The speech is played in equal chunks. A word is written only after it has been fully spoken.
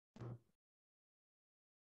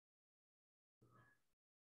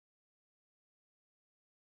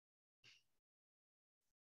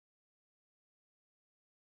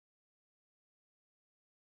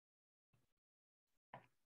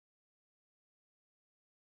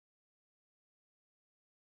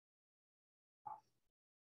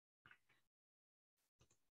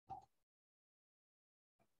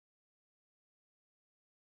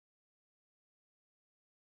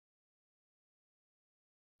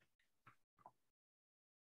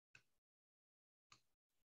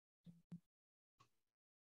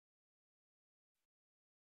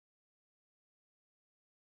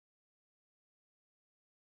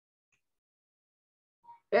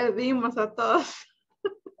Perdimos a todos.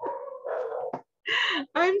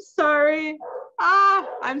 I'm sorry.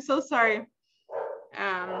 I'm so sorry.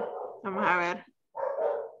 Vamos a ver.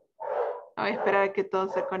 Voy a esperar a que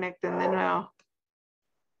todos se conecten de nuevo.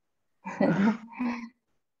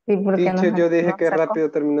 Sí, porque Teacher, yo dije nos que sacó. rápido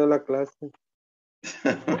terminó la clase.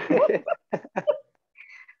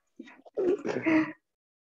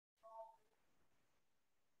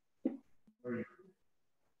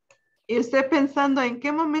 Y usted pensando en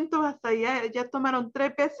qué momento hasta ya tomaron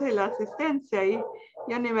 3 veces la asistencia y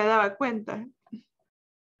ya ni me daba cuenta.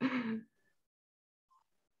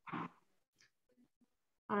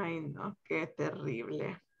 Ay, no, qué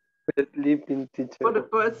terrible. Sleeping, teacher.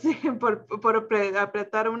 Sí, por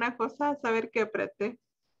apretar una cosa, saber qué apreté.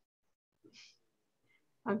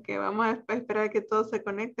 Aunque vamos a esperar a que todos se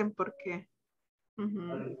conecten porque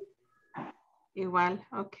igual,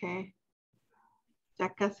 ok.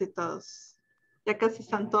 Ya casi todos. Ya casi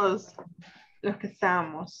están todos los que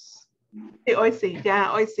estábamos. Sí, hoy sí,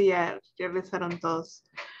 ya regresaron todos.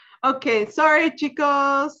 Ok, sorry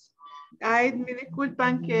chicos. Ay, me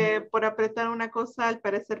disculpan que por apretar una cosa, al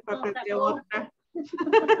parecer apreté otra.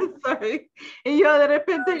 Sorry. Y yo de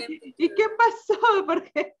repente, ¿y qué pasó?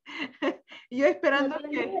 Porque yo esperando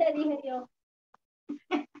que...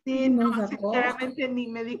 Sí, no, sinceramente ni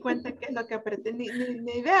me di cuenta qué es lo que apreté, ni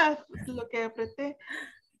idea lo que apreté.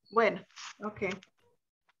 Bueno, ok.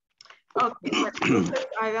 Ok, bueno, entonces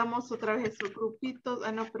hagamos otra vez esos grupitos.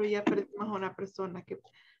 Ah, no, pero ya perdimos a una persona.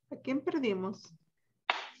 ¿A quién perdimos?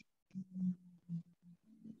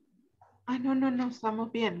 Ah, no,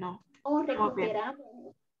 estamos bien, ¿no?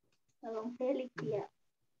 Recuperamos a don Félix.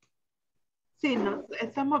 Sí, no,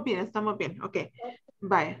 estamos bien, ok.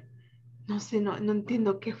 Vaya. No sé, no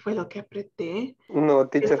entiendo qué fue lo que apreté. No,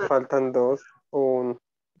 teacher, faltan 2 o 1.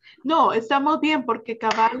 No, estamos bien porque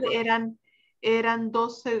cabal eran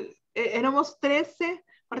 12, éramos 13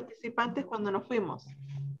 participantes cuando nos fuimos.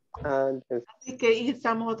 Yes. Así que y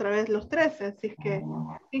estamos otra vez los 13, así es que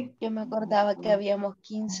sí. Yo me acordaba que habíamos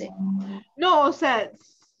 15. No, o sea,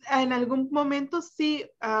 en algún momento sí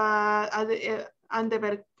han de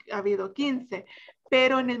haber habido 15,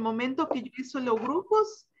 pero en el momento que yo hice los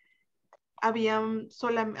grupos,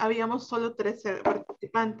 habíamos solo 13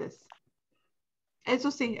 participantes. Eso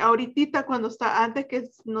sí, ahorita antes que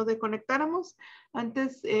nos desconectáramos,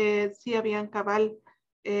 antes sí habían cabal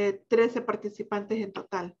 13 participantes en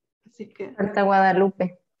total. Así que. Falta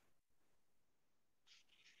Guadalupe.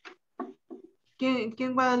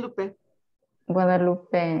 ¿Quién Guadalupe?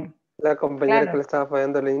 Guadalupe. La compañera Claro. que le estaba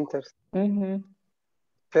fallando el Inter. Ujú.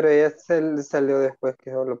 Pero ella se salió después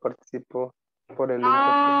que solo participó por el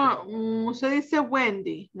Inter. Usted dice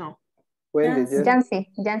Wendy, no. Wendy, Yancy.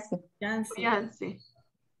 Yancy.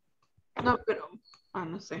 No, pero,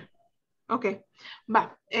 no sé. Ok,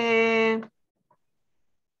 va.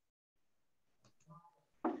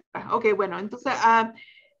 Ok, bueno, entonces,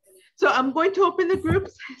 so I'm going to open the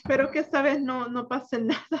groups. Espero que esta vez no pase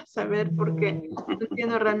nada, saber, porque no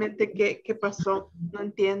entiendo realmente qué pasó. No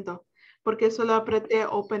entiendo. Porque solo apreté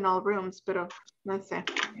open all rooms, pero no sé.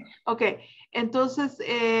 Ok, entonces,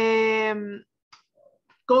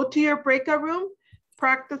 go to your breakout room,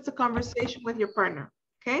 practice the conversation with your partner,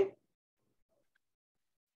 okay?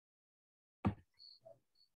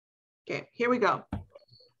 Okay, here we go.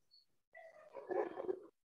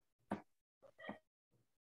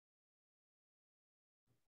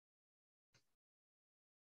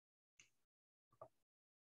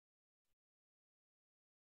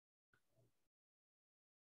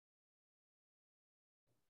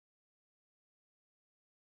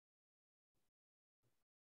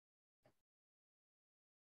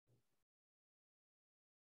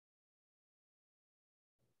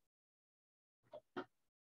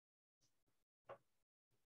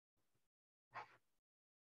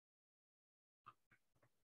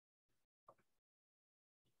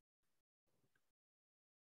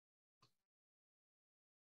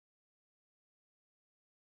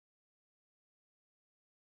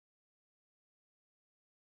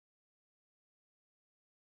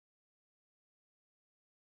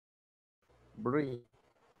 Bree.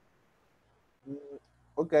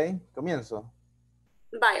 Ok, comienzo.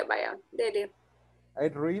 Vaya, dele. I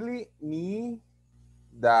really need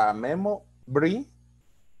the memo, Bree.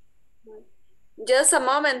 Just a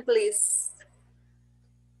moment, please.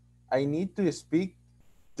 I need to speak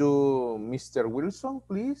to Mr. Wilson,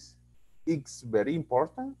 please. It's very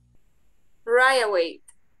important. Right away.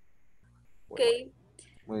 Ok.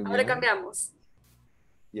 Muy Ahora bien. cambiamos.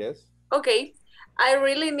 Yes. Ok. I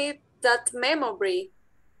really need that memo, Bree.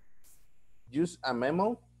 Use a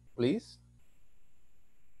memo, please.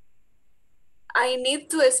 I need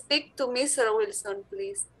to speak to Mr. Wilson,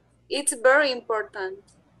 please. It's very important.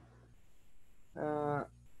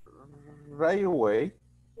 Right away.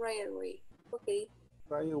 Right away. Okay.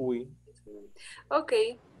 Right away.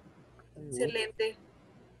 Okay. Right away. Excelente.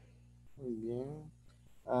 Muy bien.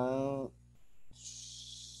 Ah,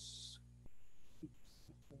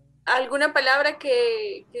 ¿Alguna palabra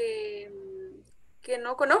que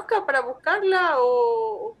no conozca para buscarla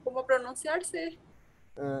o cómo pronunciarse?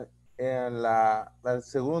 en el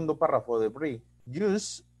segundo párrafo de Brie.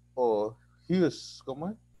 Use o use, ¿cómo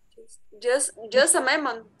es? Just a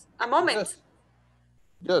moment. A moment.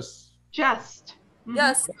 Just. Just. Mhm.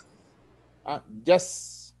 Just.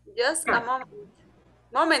 Just. Just a moment.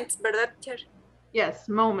 Moment, ¿verdad, Cher? Yes,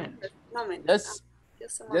 moment. Moment. Just.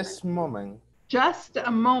 Just a moment. Just moment. Just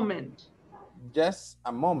a moment. Just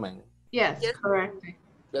a moment. Yes, Yes. correct.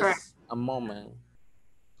 Just Correct. a moment.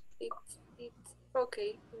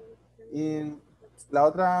 Okay. Y la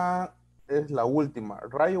otra es la última.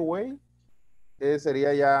 Right away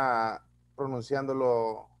sería ya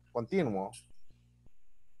pronunciándolo continuo.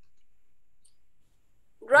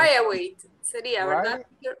 Right away sería, ¿verdad?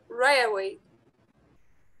 Right away.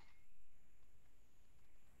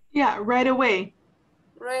 Yeah, right away.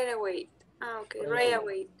 Right away. Ah, okay. Right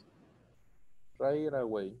away. Right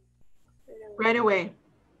away. Right away.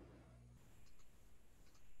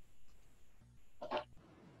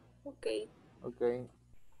 Okay. Ok.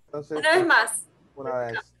 Entonces, Una vez más. una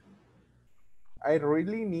vez. I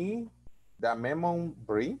really need the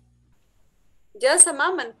memory. Just a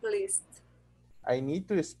moment, please. I need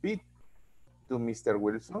to speak to Mr.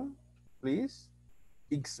 Wilson, please.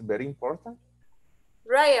 It's very important.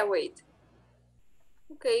 Right away.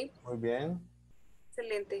 Ok, Muy bien.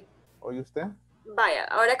 excelente. ¿Oye usted? Vaya,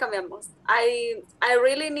 ahora cambiamos. I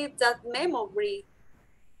really need that memory.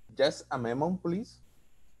 Just a memo, please.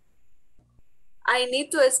 I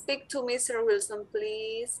need to speak to Mr. Wilson,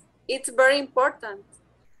 please. It's very important.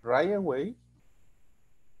 Right away.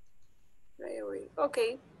 Right away.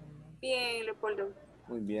 Ok. Bien, Leopoldo.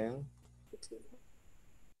 Muy bien.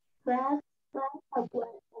 Right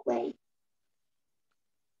away.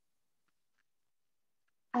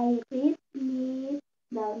 I read need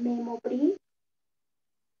the memory.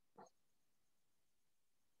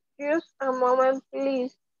 Just a moment,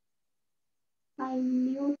 please. I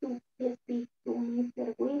need to speak to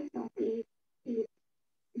Mr. Wilson, please. It's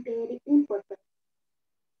very important.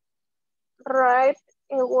 Right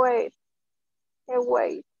away.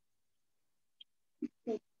 Away.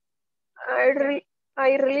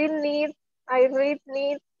 I really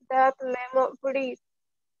need that memo, please.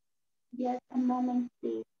 Just a moment,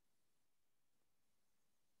 please.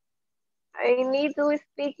 I need to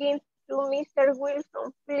speak to Mr.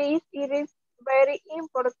 Wilson, please. It is very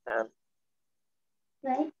important.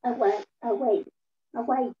 Right away. Away.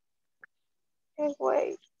 Away.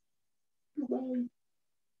 Away.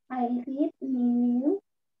 I read need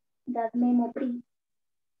that memory.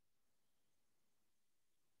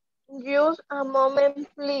 Just a moment,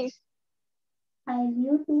 please. I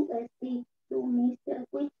need to speak to Mr.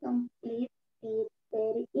 Wilson, please. It's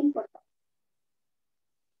very important.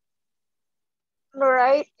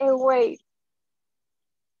 Right away.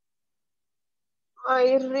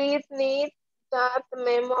 I really need that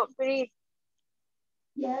memo, please.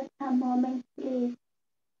 Just a moment, please.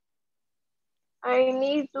 I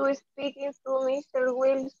need to speak to Mr.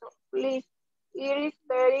 Wilson, please. It is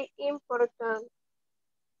very important.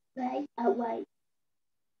 Right away.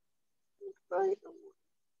 Right.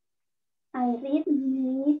 I read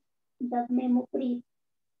need that memo, please.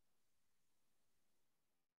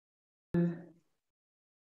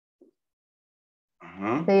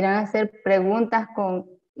 Se irán a hacer preguntas con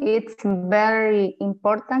it's very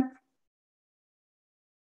important.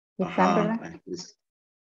 Quizás, ¿verdad?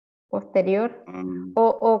 Posterior.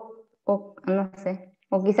 O no sé.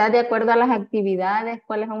 O quizás de acuerdo a las actividades,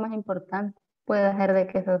 cuáles son más importantes. Puede ser de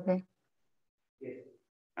que eso sea.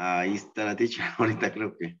 Ahí está la teacher. Ahorita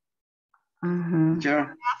creo que. Ajá. Teacher,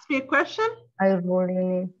 Ask me a question. I really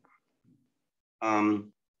need.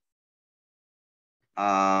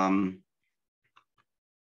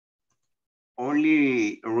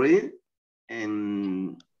 only read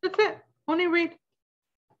and That's it. Only read.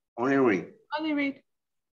 only read. Only read.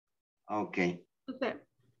 Okay. That's it.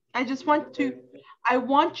 I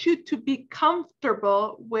want you to be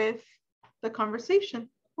comfortable with the conversation.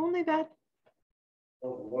 Only that.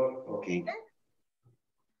 Okay.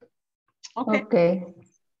 Okay. Okay.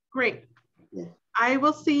 Great. Yeah. I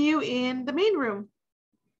will see you in the main room.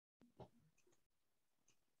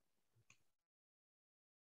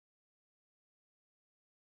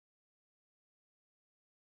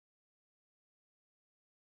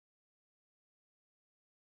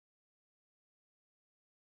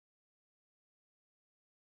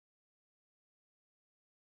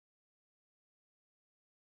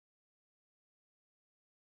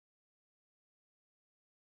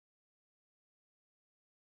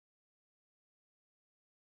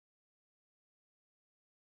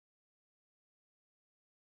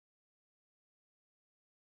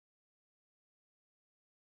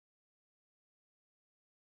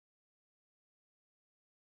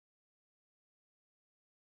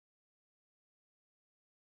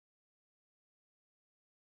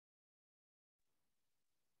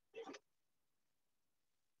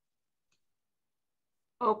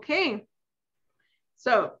 Okay.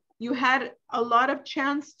 So you had a lot of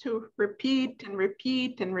chance to repeat and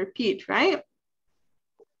repeat and repeat, right?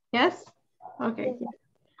 Yes? Okay.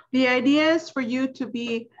 The idea is for you to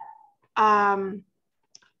be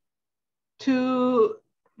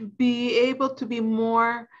able to be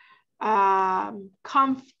more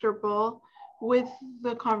comfortable with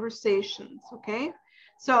the conversations, okay?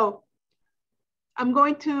 So we're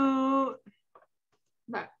going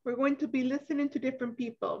to be listening to different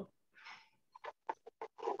people.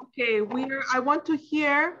 Okay, I want to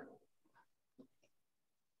hear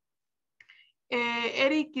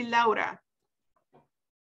Eric y Laura.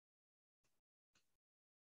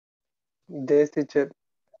 Yes, teacher.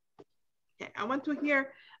 Okay, I want to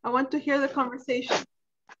hear the conversation.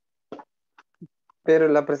 Pero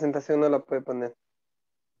la presentación no la puede poner.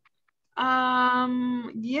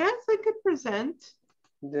 Yes, I could present.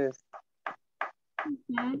 Yes.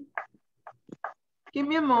 Mm-hmm. Give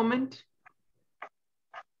me a moment.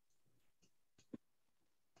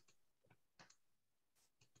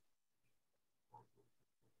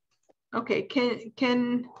 Okay,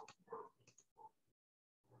 can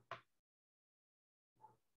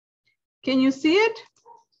you see it?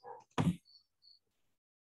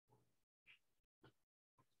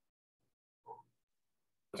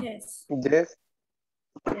 Yes. Yes.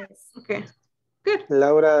 Yes. Okay, good.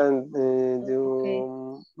 Laura, Okay.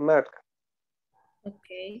 you mark.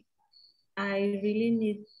 Okay. I really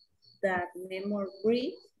need that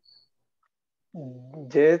memory.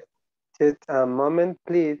 Just a moment,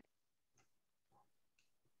 please.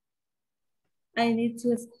 I need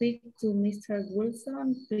to speak to Mr.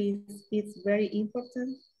 Wilson, please. It's very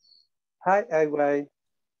important. Hi, Agway.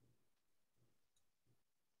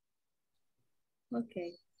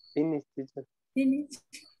 Okay. Finish, teacher. Finish.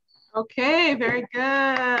 Okay, very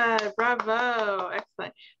good. Bravo.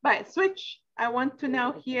 Excellent. Right, switch. I want to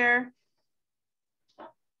now hear.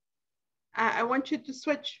 I want you to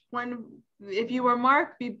switch. If you were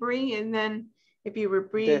Mark, be Bree, and then if you were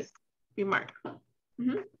Bree, Yes. be Mark.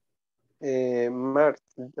 Mm-hmm. Mark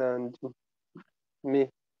and me.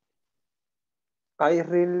 I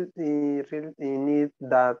really need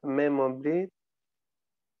that memory.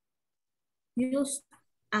 Just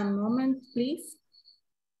a moment, please.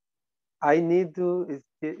 I need to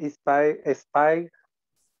spy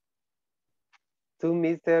to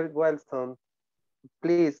Mr. Wilson.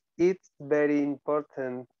 Please, it's very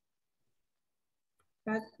important.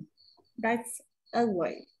 That's a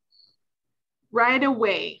way. Right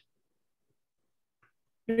away.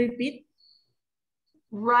 Repeat.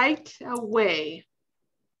 Right away.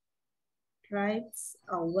 Right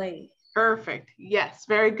away. Perfect. Yes,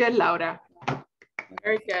 very good, Laura.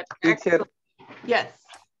 Very good. Teacher, yes.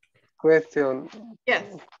 question. Yes.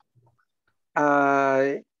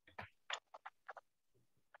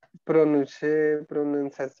 Pronunciation.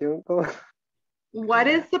 What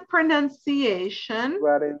is the pronunciation?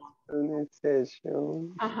 What is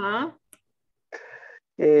pronunciation? Uh-huh.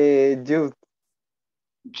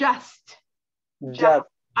 Just. Just. Just.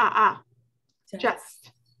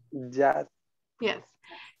 Just. Just. Yes.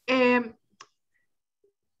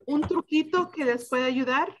 Un truquito que les puede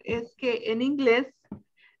ayudar es que en inglés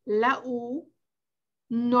la U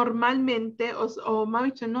normalmente, o más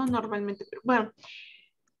dicho, no normalmente, pero bueno,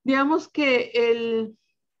 digamos que el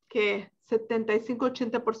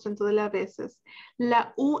 75-80% de las veces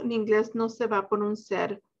la U en inglés no se va a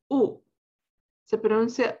pronunciar U, se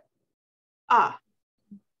pronuncia A.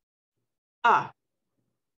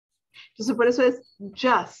 Entonces por eso es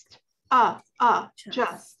just,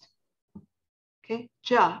 just. Okay,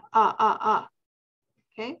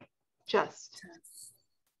 okay, just.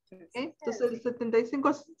 Okay, entonces el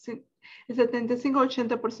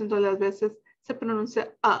 75-80% de las veces se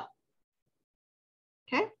pronuncia A.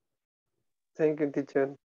 Okay. Thank you,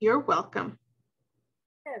 teacher. You're welcome.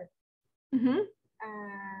 Mm-hmm.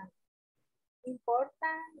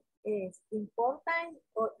 Important is important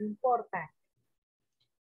or important?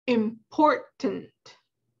 Important.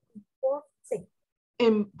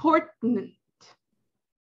 Important.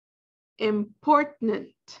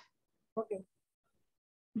 Important. Okay.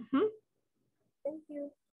 Mm-hmm. Thank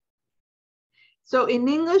you. So in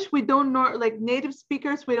English, we don't know, like native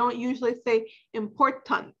speakers, we don't usually say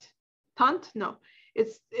important. Tant? No,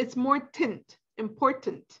 it's more tint.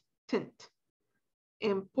 Important. Tint.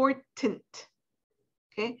 Important.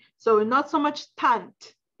 Okay, so not so much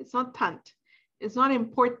tant. It's not tant. It's not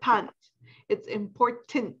important. It's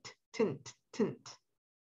important. Tint.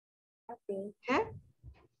 Okay. Okay.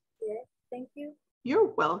 Yes, thank you.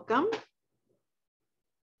 You're welcome.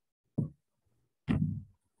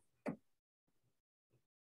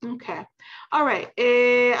 Okay. All right.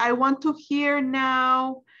 I want to hear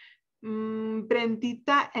now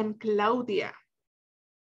Brendita and Claudia.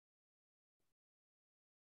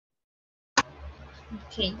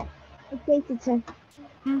 Okay. Okay, teacher.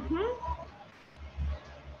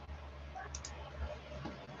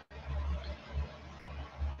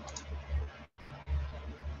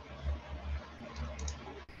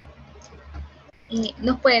 Y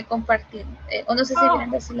nos puede compartir, o no sé si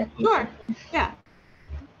quieren decir la Sure, yeah.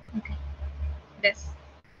 Okay. Gracias.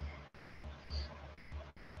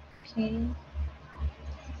 Okay.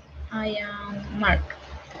 I am Mark.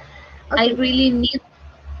 Okay. I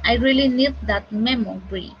really need that memo,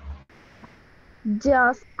 Bree.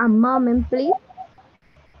 Just a moment, please.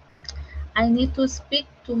 I need to speak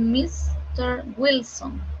to Mr.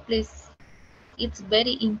 Wilson, please. It's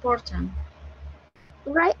very important.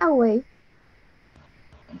 Right away.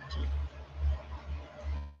 Okay.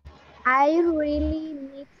 I really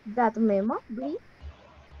need that memo, please.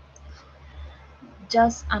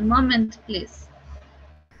 Just a moment, please.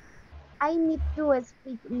 I need to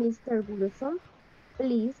speak Mr. Wilson,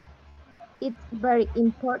 please. It's very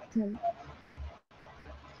important.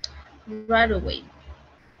 Right away.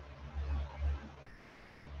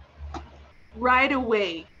 Right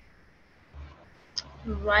away.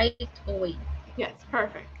 Right away. Yes,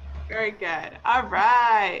 perfect. Very good. All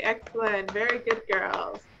right. Excellent. Very good,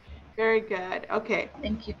 girls. Very good. Okay.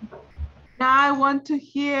 Thank you. Now I want to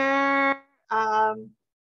hear,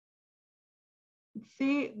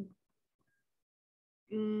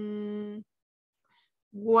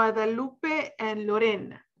 Guadalupe and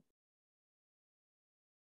Lorena.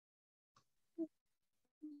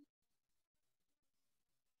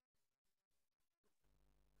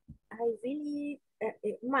 I really,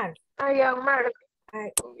 Mark. I am Mark.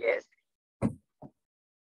 Yes.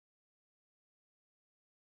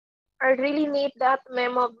 I really need that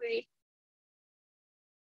memo, please.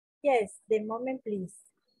 Yes, the moment, please.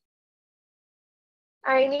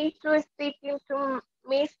 I need to speak to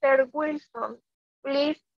Mr. Wilson.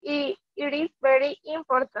 Please, it is very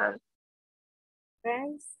important.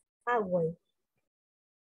 Right away.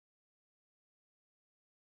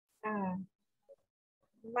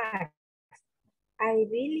 Mark, I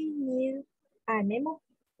really need a memo,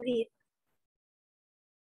 please.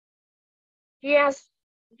 Yes,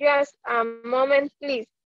 just a moment, please.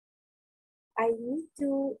 I need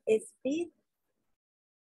to speak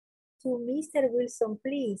to Mr. Wilson,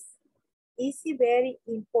 please. Is it very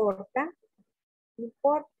important?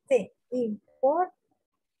 Important.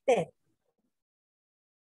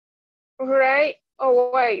 Right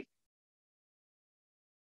away.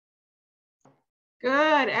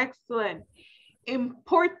 Good, excellent.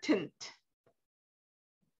 Important.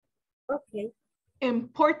 Okay.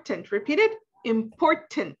 Important. Repeat it.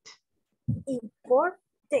 Important.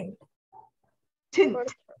 Important.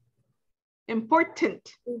 Tint.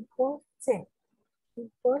 Important. Important.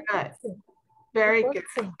 Important. Good. Very good.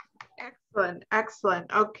 Important. Excellent,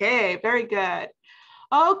 excellent. Okay, very good.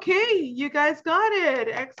 Okay, you guys got it.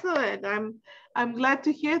 Excellent. I'm glad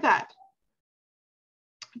to hear that.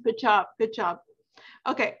 Good job, good job.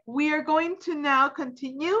 Okay, we are going to now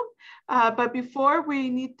continue, but before we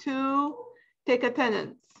need to take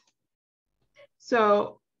attendance.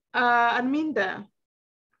 So, Arminda.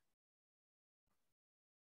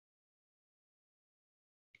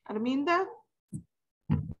 Arminda?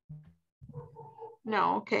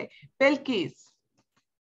 No, okay. Belkis.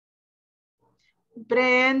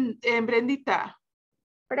 Brendita.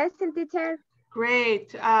 Present, teacher. Great.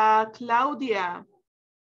 Claudia.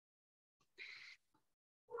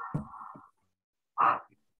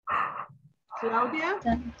 Claudia?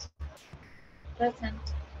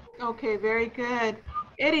 Present. Okay, very good.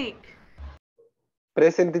 Eric.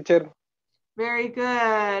 Present, teacher. Very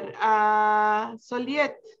good.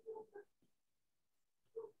 Soliet.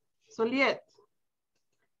 Soliet.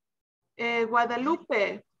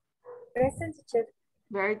 Guadalupe. Present, teacher.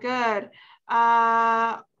 Very good.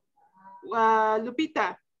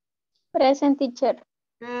 Lupita. Present, teacher.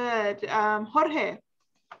 Good. Jorge.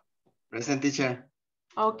 Present, teacher.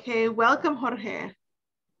 Okay, welcome, Jorge.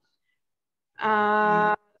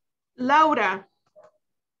 Laura.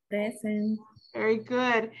 Present. Very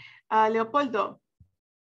good. Leopoldo.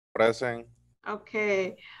 Present.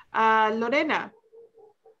 Okay. Lorena.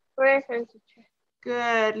 Present, teacher.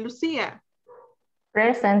 Good. Lucia.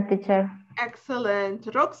 Present, teacher. Excellent.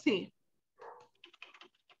 Roxy.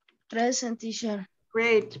 Present, teacher.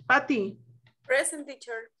 Great. Patty. Present,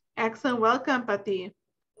 teacher. Excellent. Welcome, Patty.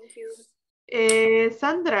 Thank you.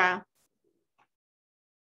 Sandra.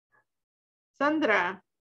 Sandra.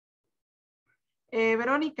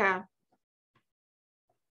 Verónica.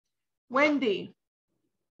 Wendy.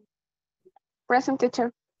 Present,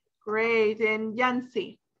 teacher. Great. And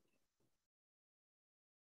Yancy.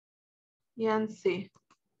 Yancy.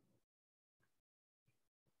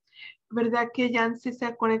 ¿Verdad que Yancy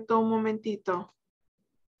se conectó un momentito?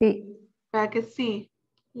 Sí. ¿Verdad que sí?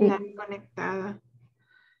 Sí. La conectada. De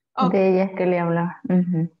Okay. ella es que le hablaba.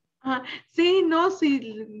 Ujú. Ajá. Sí, no,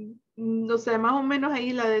 sí, no sé, más o menos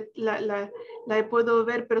ahí la puedo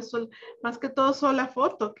ver, pero más que todo son la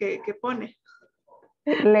foto que pone.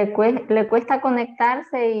 Le cuesta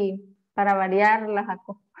conectarse y para variar la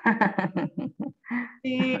sacó.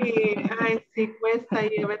 Sí, ay, sí, cuesta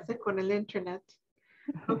ahí a veces con el internet.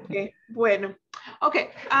 Ok, bueno. Okay,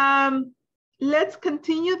 let's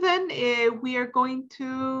continue then. We are going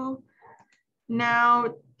to,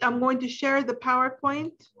 now I'm going to share the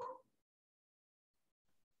PowerPoint.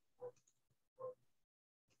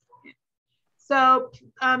 So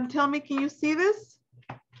tell me, can you see this?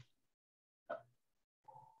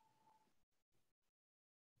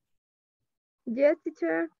 Yes,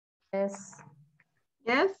 teacher. Yes.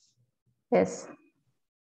 Yes? Yes.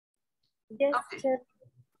 Yes, Okay. teacher.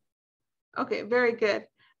 Okay, very good.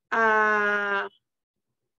 Okay,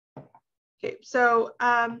 so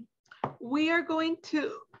we are going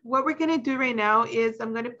to, what we're gonna do right now is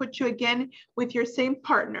I'm gonna put you again with your same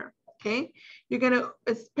partner, okay? You're gonna,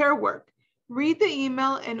 it's pair work. Read the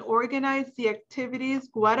email and organize the activities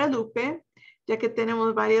Guadalupe, ya que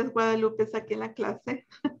tenemos varias Guadalupes aquí en la clase.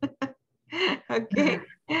 Okay,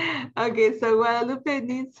 okay, so Guadalupe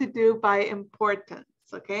needs to do by importance,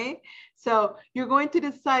 okay? So you're going to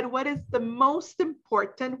decide what is the most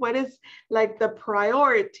important, what is like the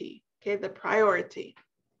priority, okay, the priority,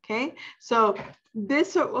 okay? So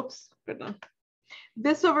this, oops, pardon.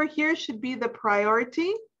 This over here should be the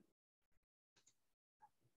priority,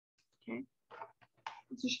 okay?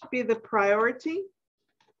 This should be the priority,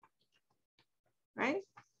 right?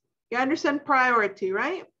 You understand priority,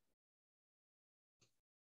 right?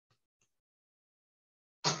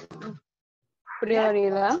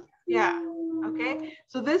 Prioridad. Yeah, okay.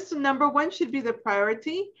 So this number one should be the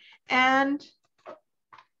priority and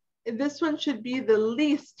this one should be the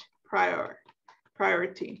least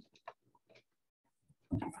priority.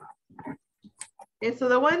 Okay, so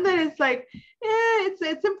the one that is like, yeah,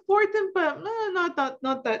 it's important, but no,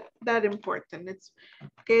 not that important. It's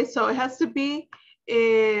okay, so it has to be,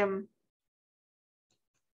 it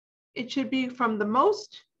should be from the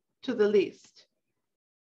most to the least.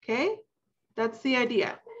 Okay, that's the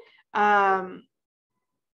idea.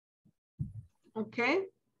 Okay,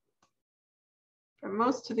 from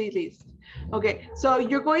most to the least. Okay, so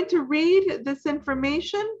you're going to read this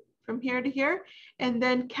information from here to here and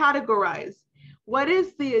then categorize. What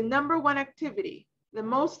is the number one activity, the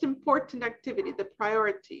most important activity, the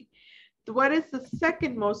priority? What is the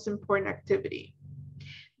second most important activity?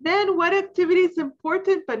 Then what activity is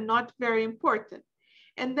important but not very important?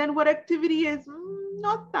 And then what activity is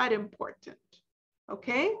not that important?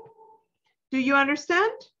 Okay, do you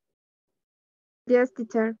understand? Yes,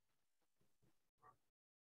 teacher.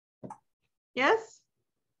 Yes?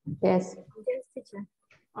 Yes. Yes, teacher.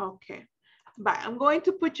 Okay. Bye. I'm going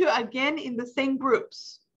to put you again in the same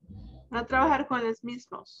groups. Van a trabajar con los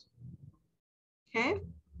mismos. Okay.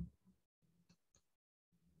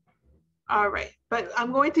 All right. But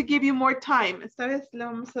I'm going to give you more time. Esta vez le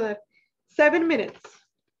vamos a dar 7 minutes.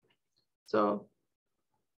 So,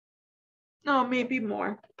 no, maybe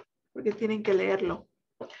more. Porque tienen que leerlo.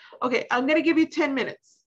 Okay, I'm going to give you 10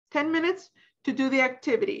 minutes. 10 minutes to do the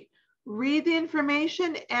activity. Read the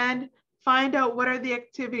information and find out what are the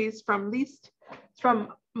activities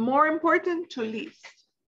from more important to least.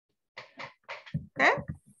 Okay?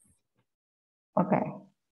 Okay. All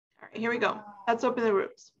right, here we go. Let's open the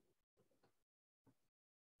groups.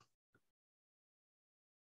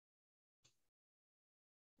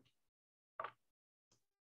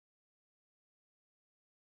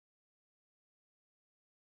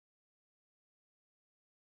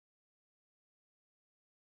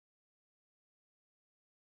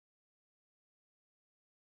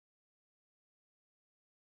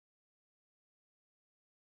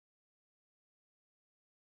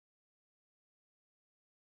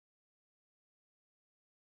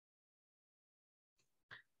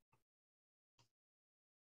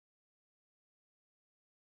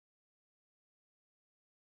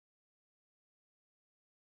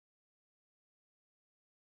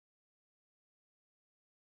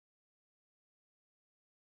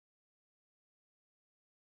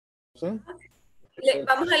 ¿Sí?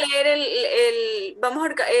 Vamos a leer a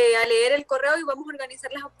leer el correo y vamos a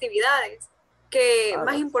organizar las actividades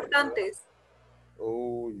más importantes.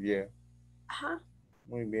 Oh, yeah. Ajá.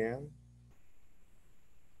 Muy bien.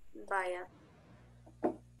 Vaya.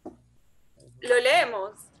 ¿Lo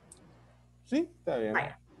leemos? Sí, está bien.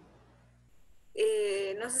 Vaya.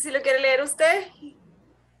 No sé si lo quiere leer usted.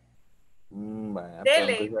 Vaya,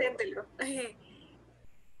 Dele, empezar. inténtelo.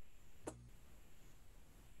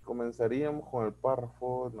 Comenzaríamos con el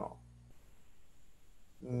párrafo, no.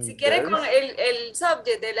 Si quiere con There's- el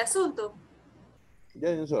subject del asunto.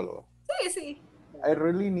 Ya de un solo. Sí, sí. I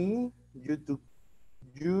really need you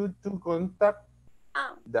to contact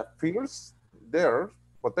the first their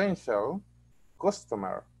potential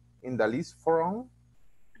customer in the list from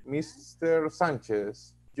Mr.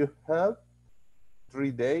 Sanchez. You have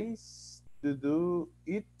 3 days to do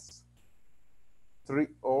it, 3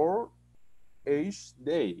 or each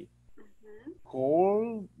day.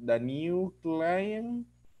 Call the new client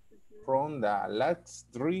from the last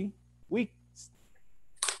 3 weeks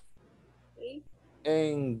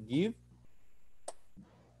and give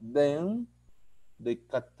them the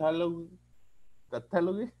catalog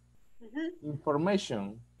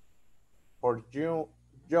information for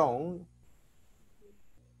John.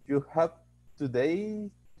 You have today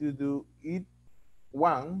to do it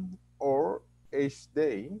 1 or each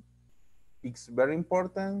day. It's very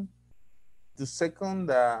important to second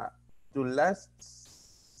the to last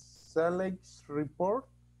sales report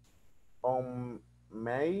on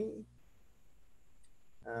May.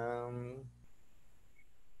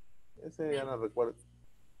 Ese ya no recuerdo.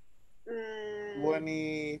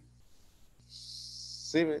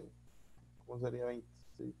 27. ¿Cómo sería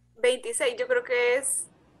 26? 26, yo creo que es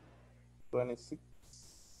 26.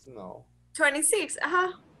 No. 26,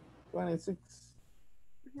 ajá. 26.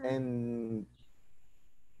 And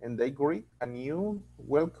they greet a new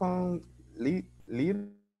welcome leader.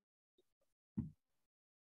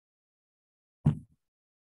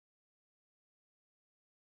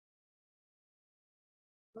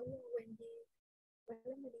 Hola, Wendy.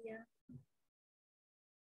 Hola, María.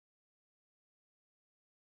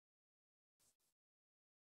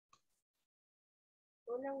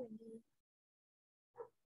 Hola, Wendy.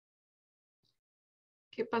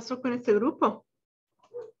 ¿Qué pasó con este grupo?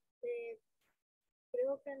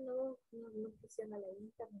 Creo que no funciona la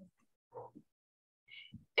internet.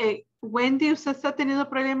 Wendy, usted está teniendo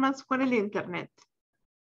problemas con el internet.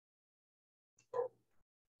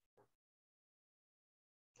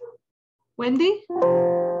 Wendy?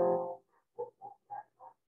 Yo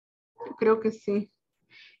creo que sí.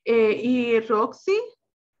 ¿Y Roxy?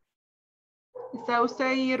 ¿Está usted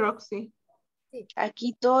ahí, Roxy? Sí. Aquí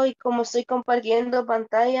estoy, como estoy compartiendo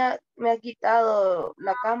pantalla, me ha quitado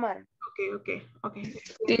la cámara. Ok.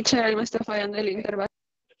 Teacher, ahí me está fallando el internet.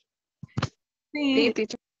 Sí.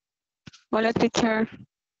 Teacher. Hola, teacher.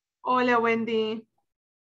 Hola, Wendy.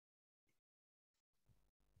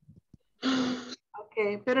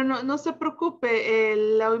 Ok, pero no se preocupe,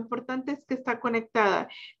 lo importante es que está conectada.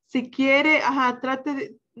 Si quiere,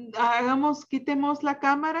 quitemos la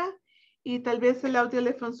cámara y tal vez el audio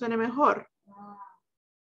le funcione mejor.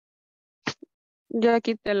 Ya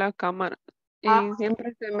quité la cámara y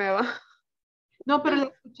siempre se me va. No, pero la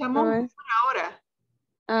escuchamos mejor ahora.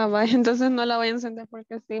 Vaya, entonces no la voy a encender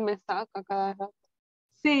porque sí me saca cada rato.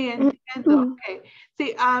 Sí, entiendo. Okay.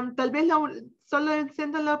 Sí, tal vez solo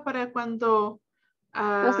enciéndalo para cuando...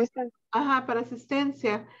 Asistencia. Para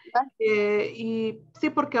asistencia. Y sí,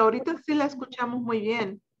 porque ahorita sí la escuchamos muy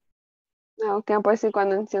bien. Ok, pues sí,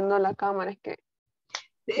 cuando enciendo la cámara es que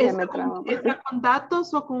ya me traba. ¿Está con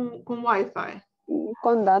datos o con Wi-Fi?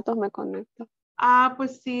 Con datos me conecto.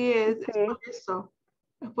 Pues sí, es por eso.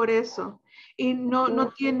 Es por eso. ¿Y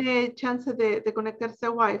no tiene chance de conectarse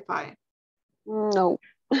a Wi-Fi? No.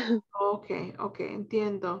 Ok,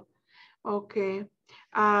 entiendo. Ok.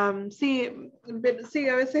 Sí,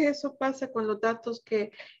 a veces eso pasa con los datos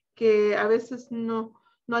que a veces no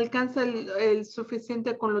alcanza el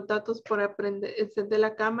suficiente con los datos para encender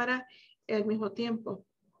la cámara al mismo tiempo.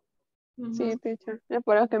 Sí, teacher. Es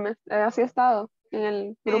por eso que así he estado. En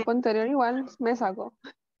el grupo anterior igual me sacó.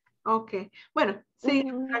 Ok. Bueno, sí,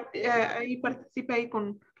 ahí participe ahí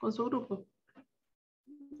con su grupo.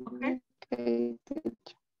 Ok. Teacher.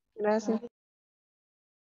 Gracias.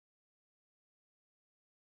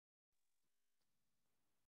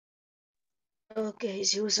 Ok,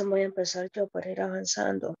 si usan voy a empezar yo para ir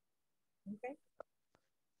avanzando.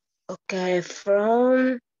 Ok,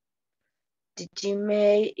 from the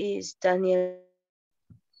Gmail is Daniel.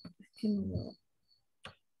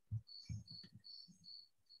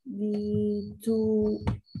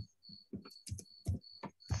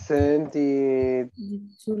 Send it. The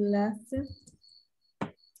two last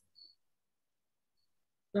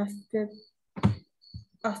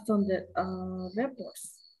after the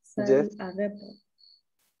reports. Yes. A report.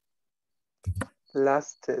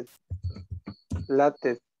 lasted,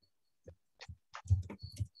 latest,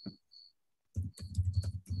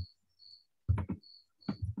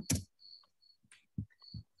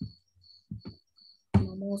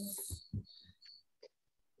 Vamos.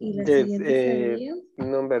 Y la yes, siguiente sería.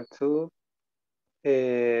 number 2,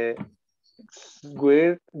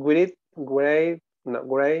 great,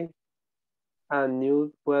 a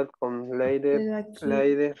new welcome later, Pero aquí,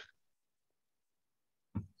 later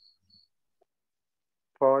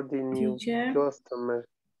for the new teacher, customer.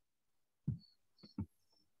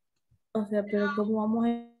 o sea, pero como vamos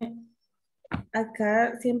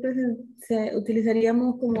acá siempre se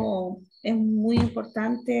utilizaríamos como es muy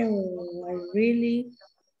importante o I really.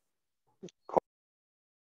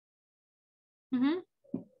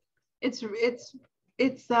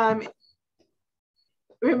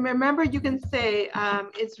 Remember, you can say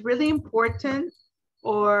it's really important,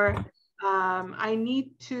 or I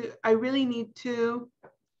really need to,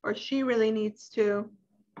 or she really needs to.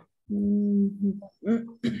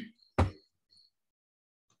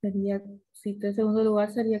 Sería, si está en segundo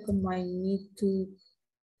lugar sería como I need to.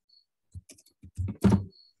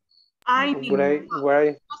 I need. Great.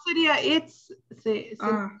 No sería it's.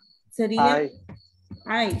 Sería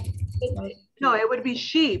I. No, it would be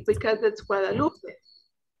she because it's Guadalupe.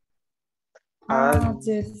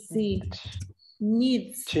 Just see.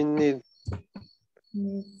 Needs. She needs.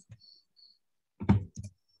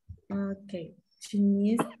 Okay. She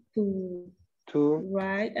needs to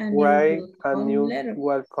write a new letter.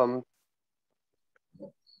 Welcome.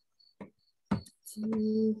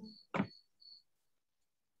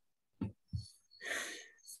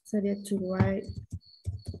 Sería to write.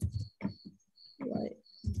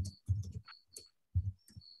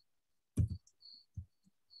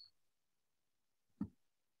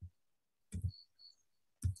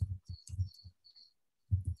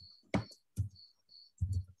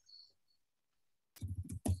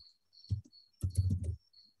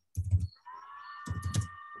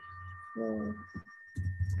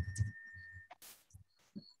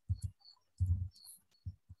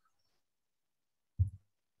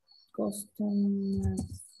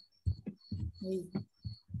 Customers.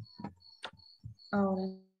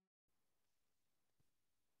 Ahora.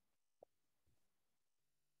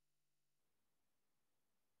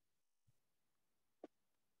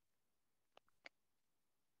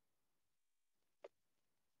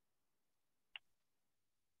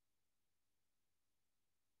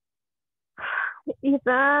 Y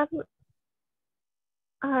dar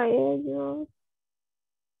a ellos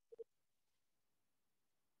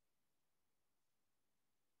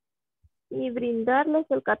y brindarles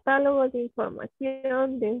el catálogo de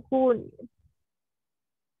información de junio.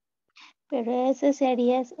 Pero ese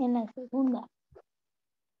sería en la segunda.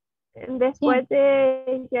 Después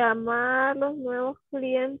de llamar los nuevos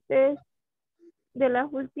clientes de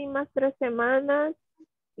las últimas 3 semanas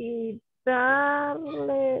y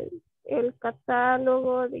darles el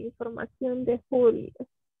catálogo de información de julio.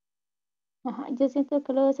 Ajá, yo siento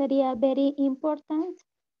que luego sería very important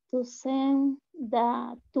to send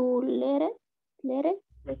the two letters.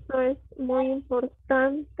 Eso es muy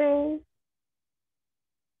importante.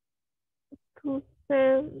 To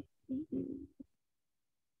send.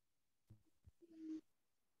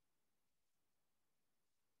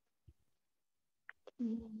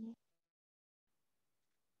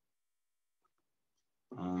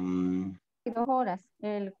 Y 2 horas.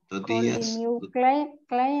 El 2 call the días. new client.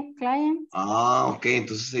 Ok,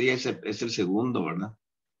 entonces sería es el segundo, ¿verdad?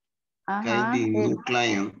 Ajá. The new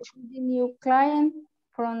client. The new client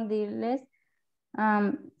from the list.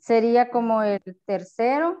 Sería como el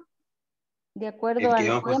tercero, de acuerdo al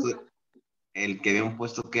tiempo. El que habían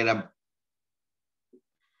puesto que era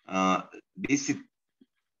visit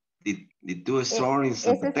the two stores in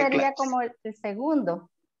Santa Ese Tecla. sería como el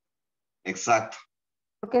segundo. Exacto.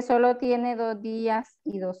 Porque solo tiene 2 días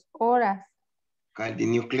y 2 horas. The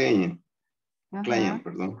new client. Ajá. Client,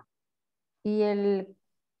 perdón. Y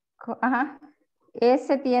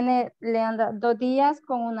ese le anda 2 días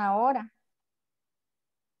con 1 hora.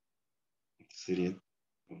 Sería.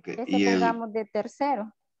 Okay. Ese pongamos de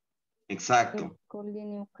tercero. Exacto. Call the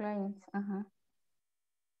new clients. Ajá.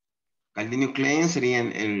 Call the new client sería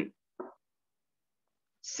el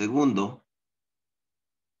segundo.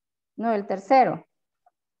 No, el tercero.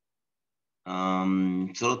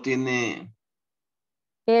 Solo tiene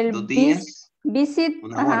el 2 días, visit,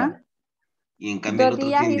 1 hora. Y en cambio 2 el otro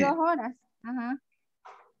días tiene y 2 horas. Ajá.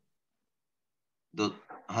 2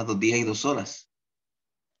 días y 2 horas.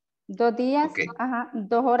 2 días, Okay.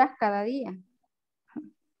 2 horas cada día.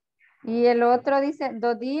 Y el otro dice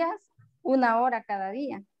 2 días, 1 hora cada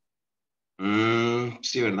día.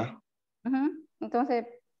 Sí, ¿verdad? Entonces,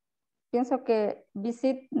 pienso que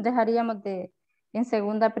visit dejaríamos en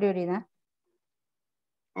segunda prioridad.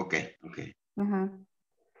 Ok. Ajá.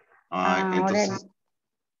 Ahora, Entonces,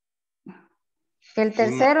 el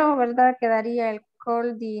tercero, ¿verdad? Quedaría el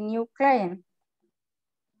call the new client.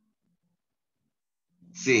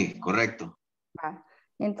 sí, correcto.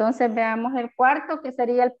 Entonces veamos el cuarto, que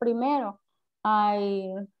sería el primero.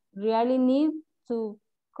 I really need to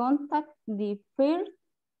contact the first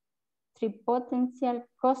three potential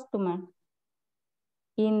customers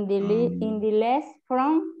in the list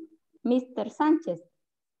from Mr. Sánchez.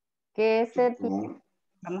 Que ese tipo,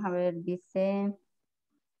 vamos a ver, dice...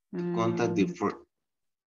 Contact the first.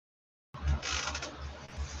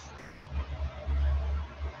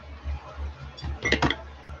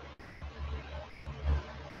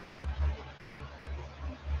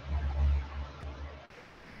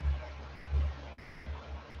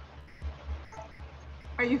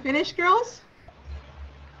 Are you finished, girls?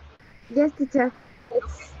 Yes, teacher. Okay,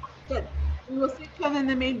 good. We will see each other in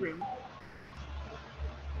the main room.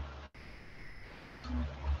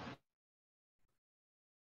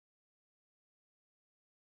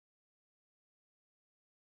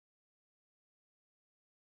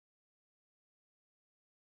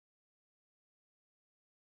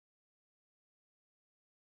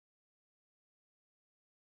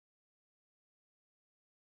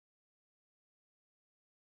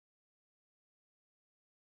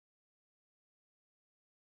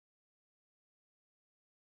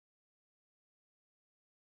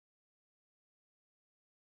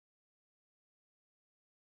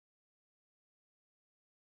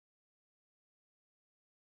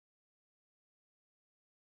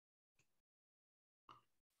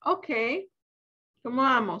 Okay, ¿cómo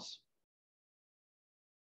vamos?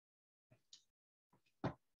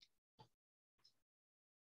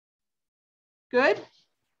 Good?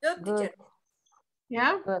 Good, teacher.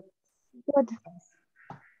 Yeah? Good.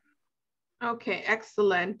 Okay,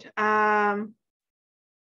 excellent.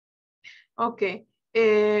 Okay,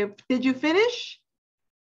 did you finish?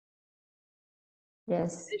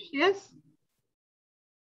 Yes. Yes?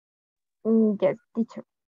 Yes, teacher.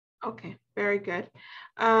 Okay, very good.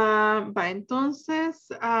 Va, entonces,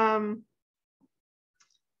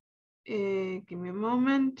 give me a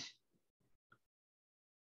moment.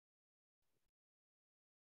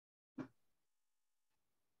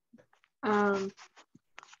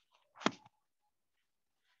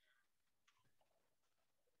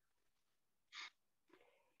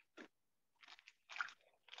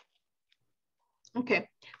 Okay,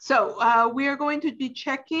 so we are going to be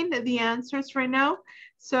checking the answers right now.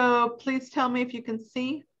 So please tell me if you can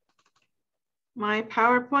see my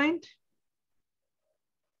PowerPoint.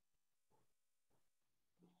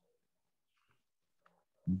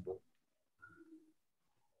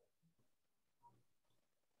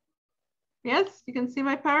 Yes, you can see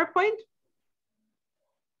my PowerPoint?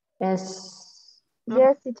 Yes.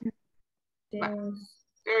 Yes, teacher. Yes.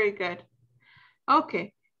 Very good.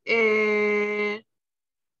 Okay.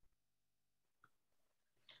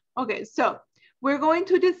 Okay, so we're going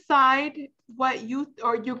to decide what you're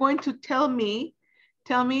going to tell me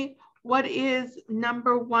what is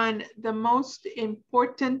number one, the most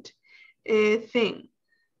important thing.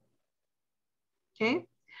 Okay,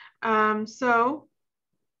 so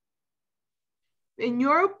in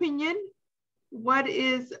your opinion, what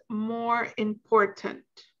is more important?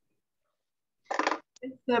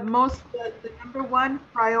 It's the number one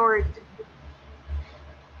priority.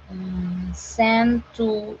 Send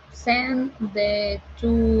the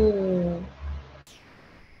too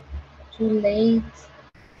late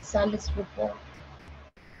sales report.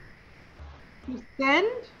 To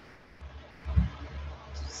send?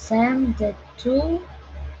 Send the two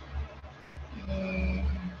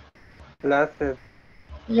Lasted.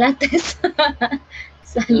 latest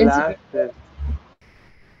sales Lasted.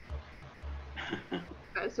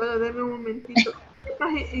 Solo denme un momentito.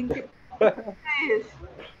 ¿En qué página es?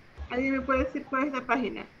 ¿Alguien me puede decir cuál es la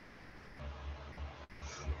página?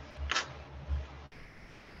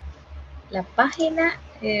 La página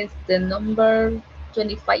es the number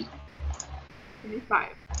 25.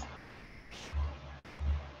 25.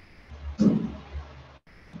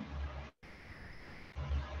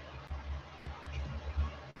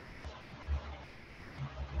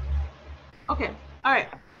 Okay, all right.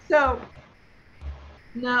 So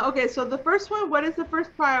now, okay, so the first one, what is the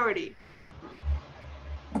first priority?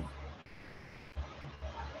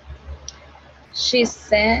 She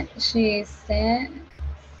sends.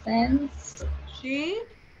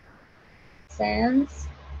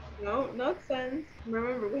 No, not sends.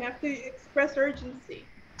 Remember, we have to express urgency.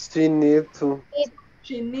 She needs to.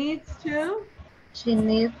 She needs to. She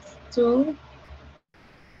needs to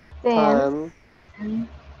Send.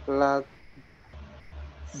 La.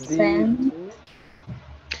 send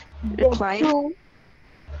The client.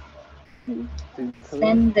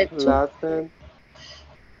 send the two Latin.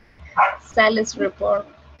 sales report.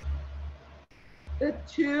 The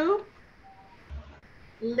two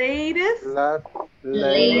latest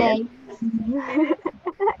Latest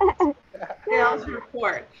sales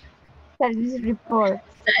report. Service report.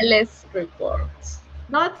 Sales reports.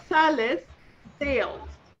 Not sales, sales.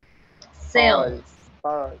 Sales.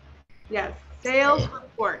 Yes, sales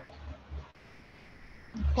report.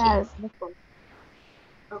 Sales report.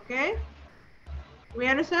 Okay? We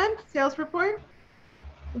understand? Sales report?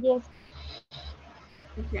 Yes.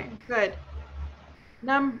 Okay, good.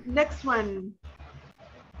 Next one.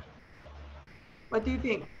 What do you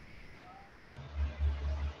think?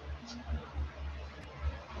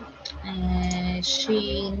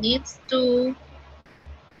 She needs to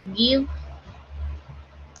give.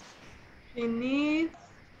 She needs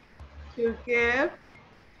to give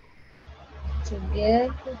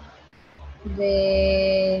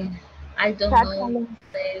The, I don't know,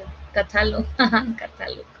 the catalog,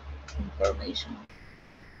 catalog information.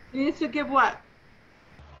 She needs to give what?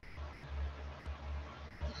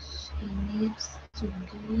 She needs to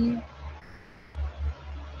give.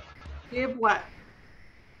 Give what?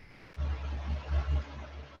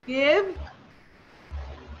 Give.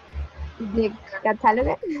 The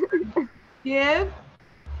catalog. Give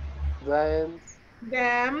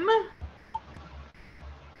Them.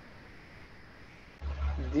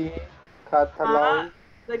 The catalog.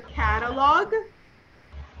 The catalog.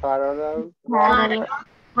 Parallel.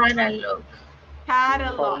 Catalog.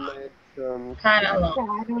 Catalog. Catalog.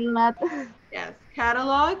 Yes,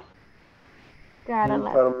 catalog.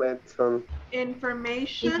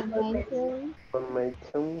 Information.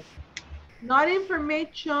 Not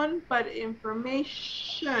information, but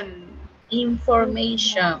information.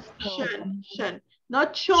 Information. Shun.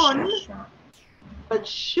 Not shun, but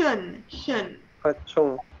shun.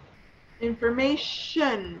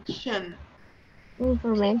 Information. Shun.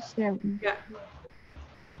 Information. Yeah.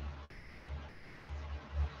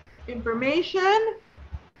 Information.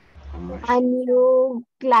 A new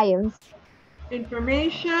clients.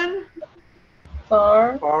 Information.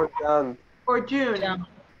 For June.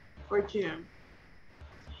 For June.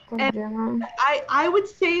 And I would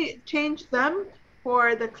say change them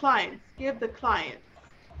for the clients. Give the clients.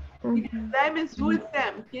 Because them is who is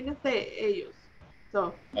them. ¿Quién es ellos?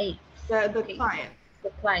 So the clients.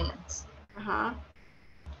 The clients.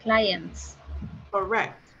 Clients.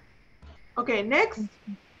 Correct. Okay, next.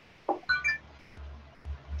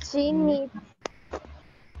 She needs.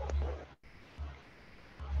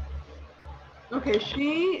 Okay,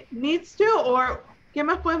 she needs to, or ¿qué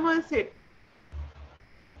más podemos decir?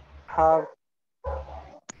 Have.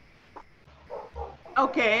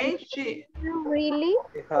 Okay, she. Really?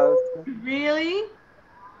 Really?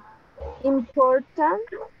 Important?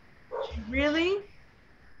 Really?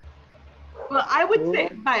 Well, I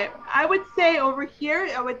would say over here,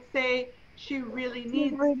 I would say she really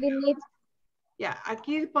needs. Yeah,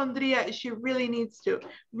 aquí pondría she really needs to.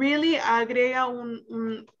 Really agrega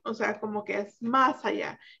o sea, como que es más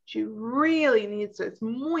allá. She really needs to. Es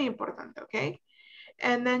muy importante, okay?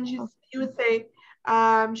 And then you would say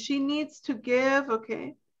she needs to give,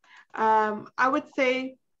 okay? I would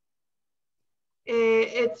say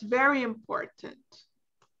it's very important,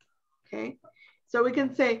 okay? So we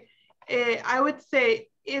can say, I would say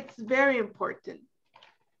it's very important,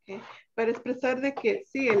 okay? Para expresar de que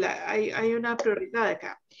sí, hay una prioridad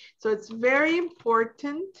acá. So it's very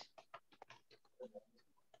important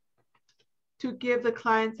to give the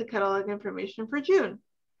clients the catalog information for June.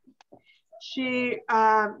 She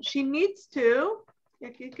needs to, y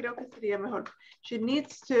aquí creo que sería mejor. She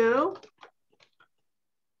needs to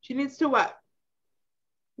what?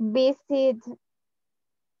 Visited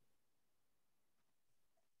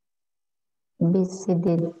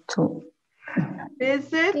to.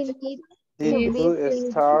 Visit.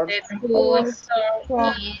 Start.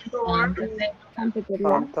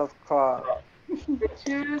 The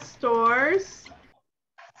two stores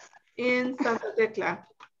in Santa Tecla.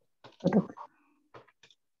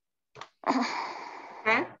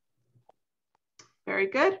 Okay. Very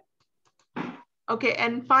good. Okay,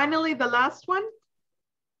 and finally the last one.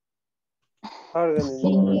 I would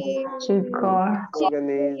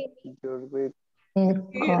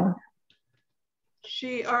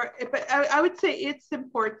say it's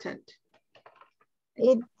important.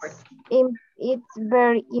 It's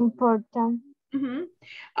very important.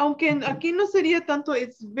 Aunque aquí no sería tanto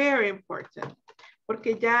it's very important,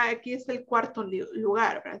 porque ya aquí es el cuarto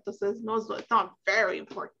lugar, ¿verdad? Entonces no, it's not very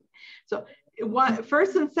important. So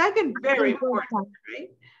first and second, very important,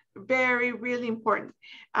 right? Very, really important.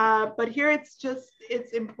 But here it's just,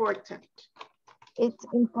 it's important. It's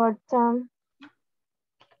important.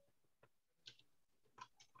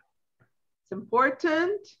 It's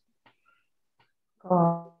important.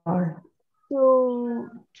 To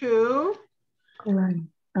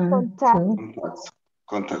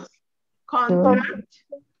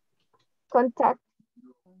Contact.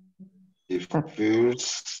 The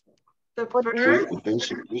first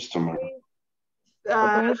potential customer.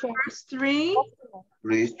 First three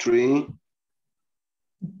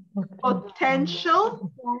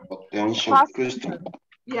potential customer.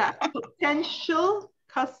 Yeah, potential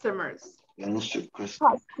customers.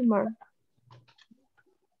 Customer.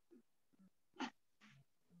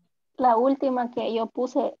 La última que yo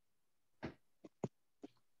puse.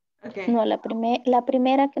 Okay. No, la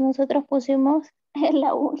primera que nosotros pusimos es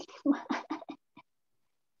la última.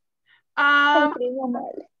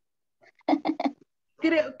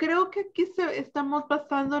 Creo que aquí estamos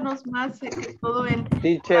basándonos más que todo en...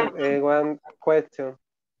 Teacher, one question.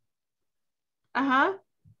 Ajá.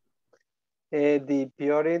 The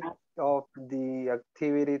period of the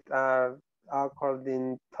activities are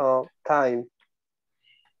according to time.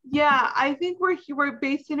 Yeah, I think we're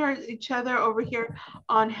basing each other over here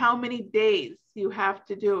on how many days you have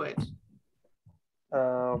to do it.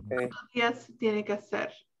 Okay. Días tiene que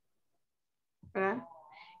hacer. ¿Verdad?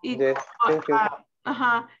 Y yes, thank you.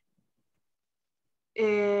 Ajá.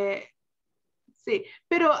 Sí,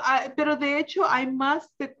 pero de hecho hay más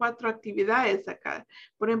de 4 actividades acá.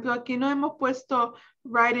 Por ejemplo, aquí no hemos puesto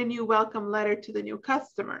write a new welcome letter to the new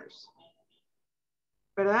customers.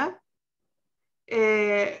 ¿Verdad?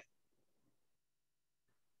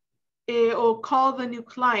 O call the new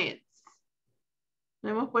clients. No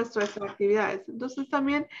hemos puesto esas actividades. Entonces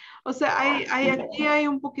también, o sea, aquí hay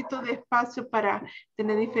un poquito de espacio para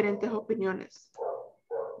tener diferentes opiniones.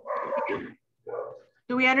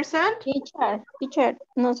 Do we understand? Teacher,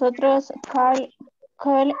 nosotros call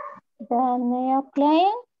the new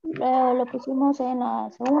client, lo pusimos en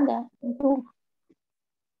la segunda.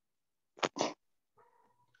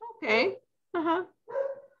 Ok. Ajá.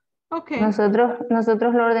 Okay.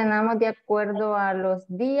 Nosotros lo ordenamos de acuerdo a los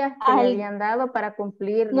días que le habían dado para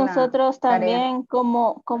cumplir nosotros la también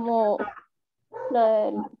tarea. como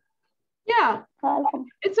Yeah,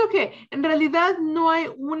 it's okay. En realidad no hay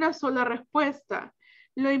una sola respuesta.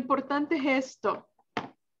 Lo importante es esto.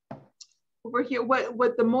 Over here,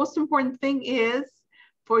 what the most important thing is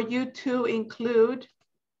for you to include.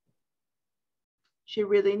 She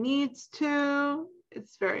really needs to.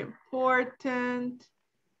 It's very important.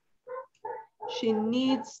 She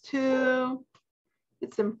needs to.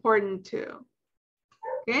 It's important to.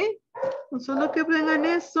 ¿Ok? Solo que vengan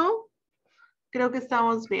eso, creo que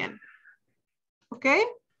estamos bien. ¿Ok?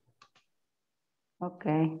 Ok.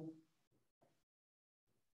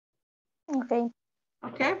 Ok. Ok.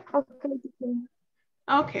 Okay.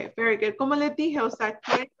 Ok, very good. Como les dije, o sea,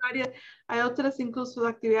 aquí hay otras incluso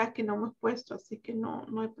actividades que no hemos puesto, así que no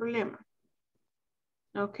hay problema.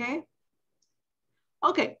 Ok.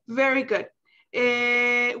 Ok, very good.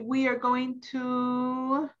 We are going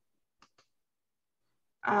to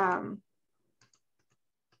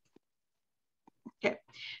okay.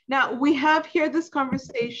 Now we have here this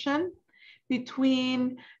conversation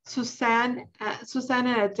between Suzanne and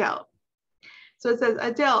Adele. So it says,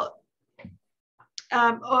 Adele,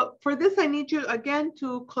 for this I need you again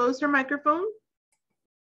to close your microphone.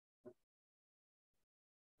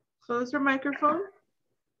 Close your microphone.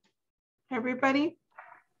 Everybody.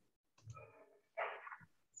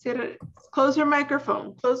 Close your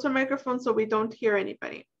microphone. Close your microphone so we don't hear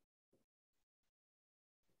anybody.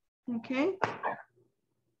 Okay.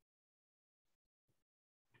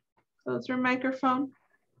 Close your microphone.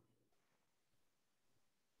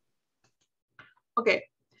 Okay,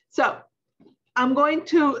 so I'm going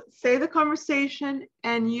to say the conversation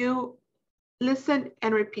and you listen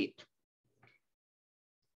and repeat.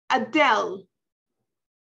 Adele,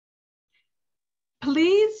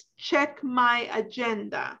 please check my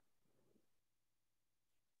agenda.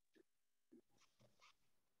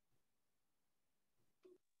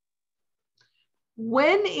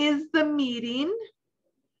 When is the meeting?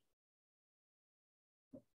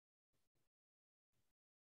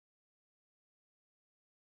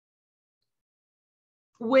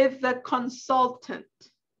 With the consultant?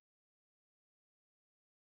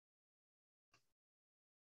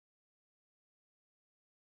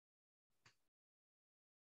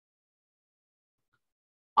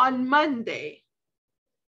 On Monday,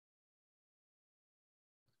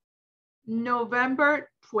 November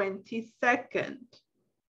 22nd.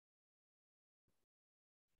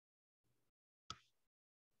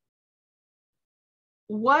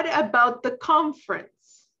 What about the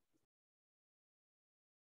conference?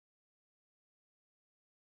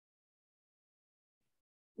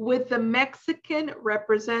 With the Mexican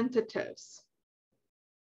representatives.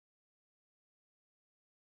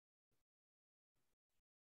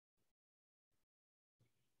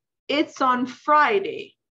 It's on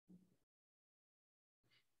Friday,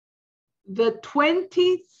 the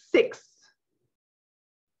 26th.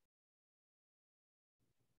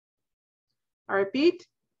 I repeat,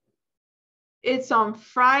 it's on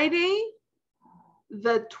Friday,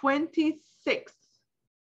 the 26th.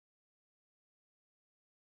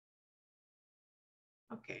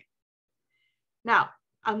 Okay. Now,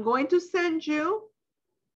 I'm going to send you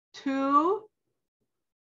to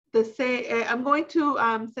the I'm going to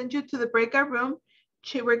send you to the breakout room.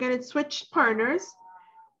 We're going to switch partners.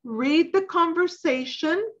 Read the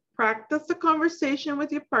conversation, practice the conversation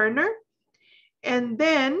with your partner, and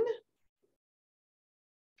then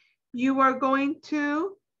you are going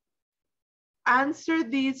to answer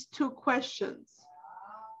these 2 questions.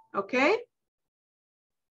 Okay?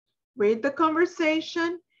 Read the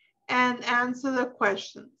conversation and answer the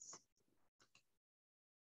questions.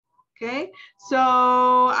 Okay, so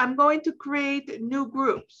I'm going to create new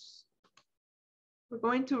groups. We're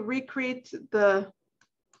going to recreate the...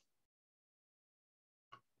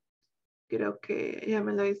 Creo que ya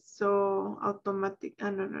me lo hizo automático. Ah,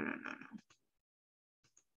 no.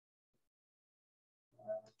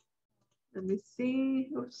 Let me see.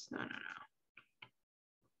 Oops, no.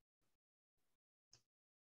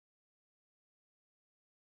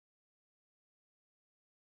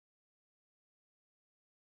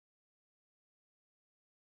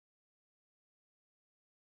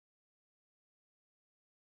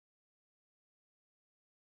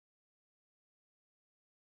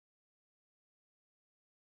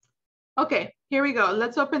 Okay, here we go.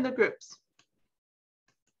 Let's open the groups.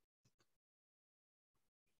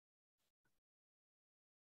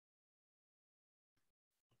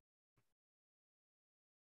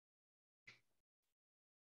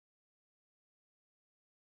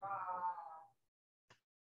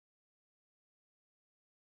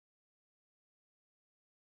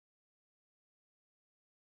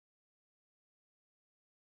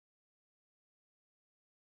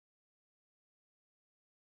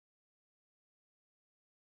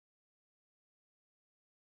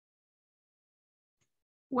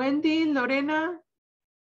 Wendy, Lorena,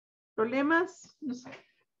 ¿problemas? No sé.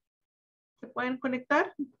 ¿Se pueden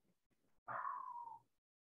conectar?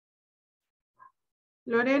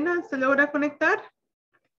 Lorena, ¿se logra conectar?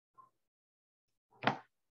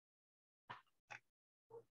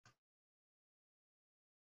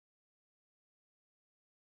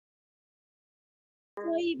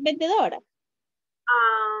 Soy vendedora.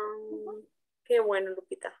 Qué bueno,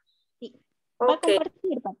 Lupita. Sí. Va a Okay.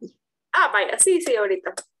 compartir, papi. Vaya, sí,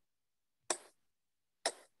 ahorita.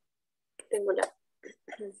 Tengo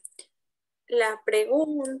la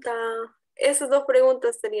pregunta. Esas 2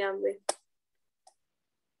 preguntas serían de...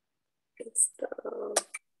 Esta.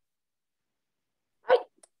 Ay,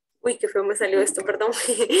 uy, qué feo me salió esto, perdón.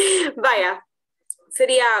 Vaya,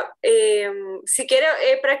 sería, si quiere,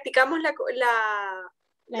 practicamos la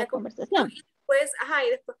conversación. Y después, y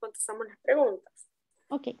después contestamos las preguntas.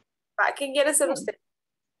 Ok. ¿Qué quiere hacer usted?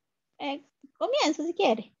 Comienzo si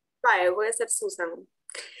quiere. Vaya, voy a hacer Susan.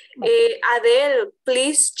 Adele,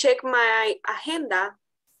 please check my agenda.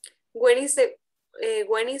 When is the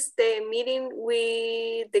meeting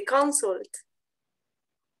with the consult?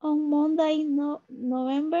 On Monday,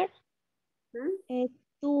 November.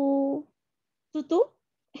 Two?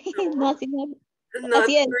 No, así no. No,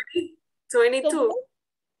 así es. 22.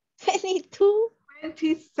 22.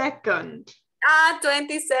 22nd.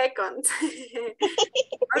 22nd.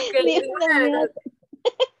 Okay.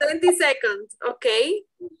 22nd, okay.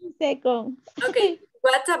 Second. Okay.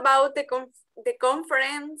 What about the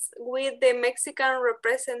conference with the Mexican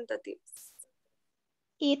representatives?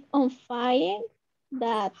 It on fire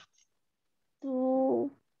that 20?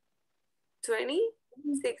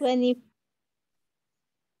 26.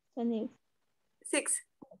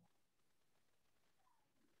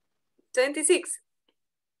 26.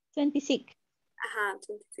 Ajá,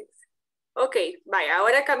 26. Ok, vaya,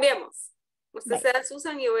 ahora cambiemos. Usted será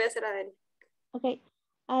Susan y yo voy a ser Adele. Ok.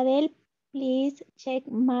 Adele, please check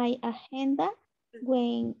my agenda.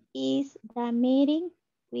 When is the meeting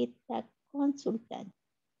with the consultant?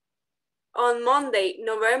 On Monday,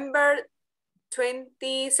 November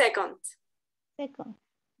 22nd. Second,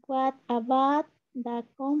 what about the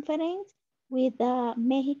conference with the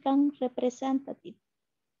Mexican representative?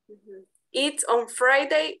 It's on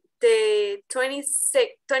Friday, the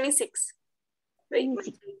 26th.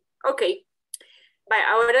 Ok.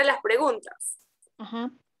 Vaya, ahora las preguntas.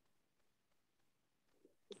 Ajá.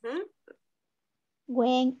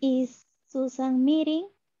 When is Susan meeting?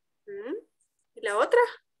 ¿Y la otra?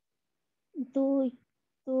 Do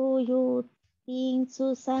you think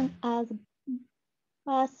Susan has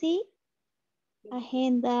busy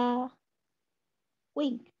agenda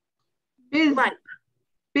week? Busy. Vale.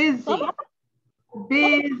 Busy. ¿Cómo?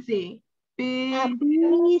 Busy.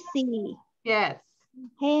 Busy. Yes.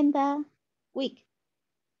 Agenda week.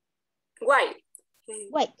 Why?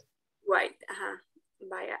 Wait. Why, ajá.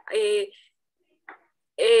 Vaya.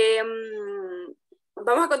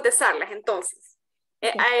 Vamos a contestarlas entonces.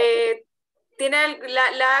 ¿Tiene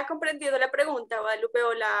la ha comprendido la pregunta, Guadalupe,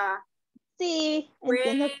 o la? Sí,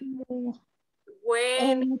 entiendo que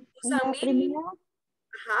When la primera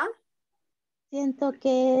ajá. siento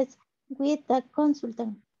que es with the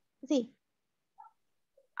consultant. Sí.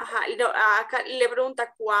 Ajá, no, acá le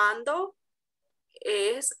pregunta cuándo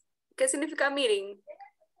es, ¿qué significa meeting?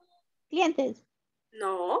 Clientes.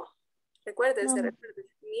 No, recuérdese, No. recuérdese.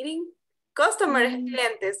 Meeting, customers,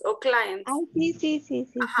 clientes o clients. Ay, sí.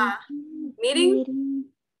 Ajá.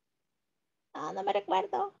 Meeting. No me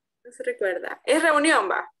recuerdo. No se recuerda. Es reunión,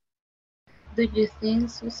 va. Do you think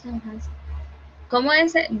Susan has... ¿Cómo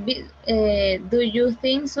es? Do you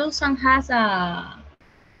think Susan has a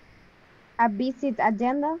busy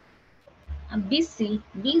agenda? A busy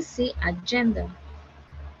agenda.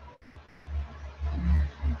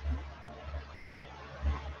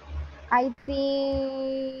 I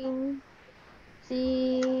think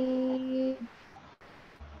she...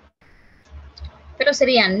 Pero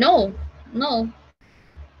sería no.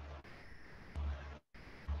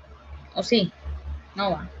 ¿O sí?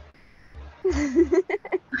 No va.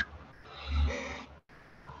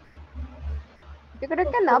 Yo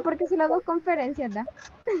creo que no, porque si las dos conferencias, ¿da?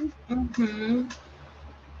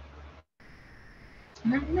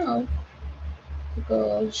 No.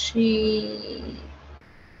 Because she...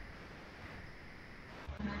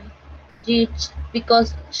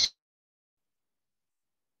 Because...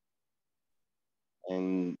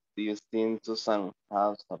 And do you think Susan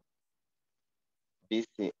has a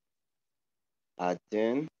busy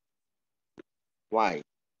agenda? Why?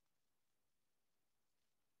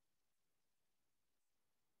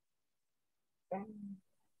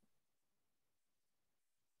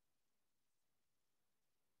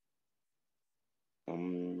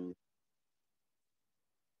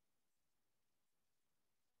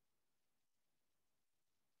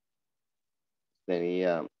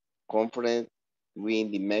 Sería conference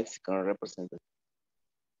with the Mexican representative.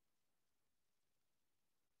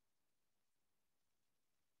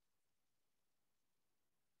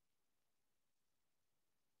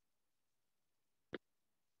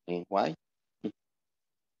 And why?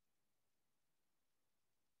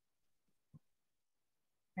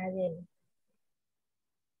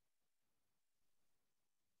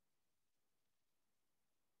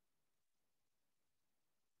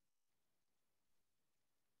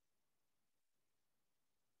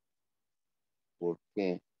 ¿Por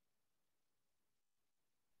qué?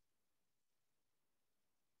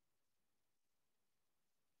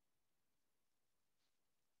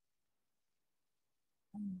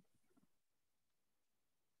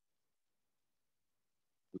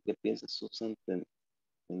 ¿Qué piensa Susan tener?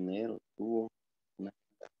 Tuvo una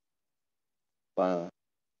para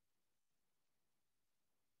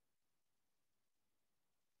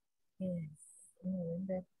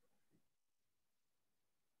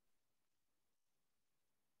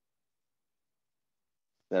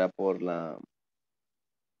será por la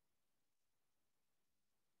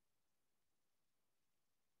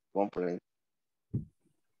conference.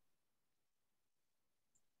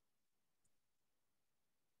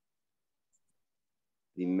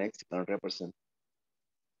 The Mexican representative.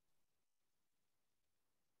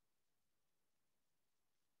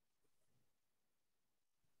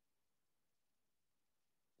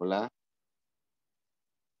 Hola.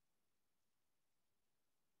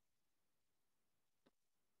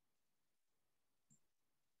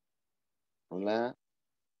 Hola.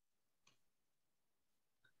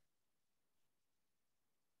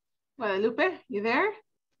 Guadalupe, you there?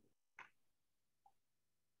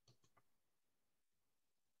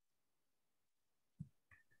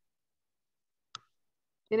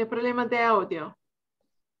 ¿Tiene problemas de audio?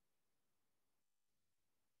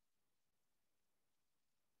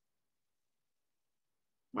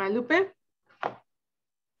 Guadalupe?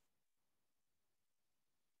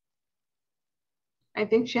 I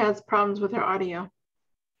think she has problems with her audio.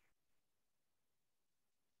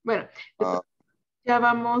 Bueno, ya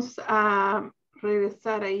vamos a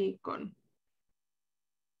regresar ahí con.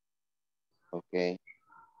 Okay.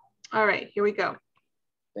 All right, here we go.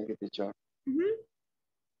 Thank you, teacher.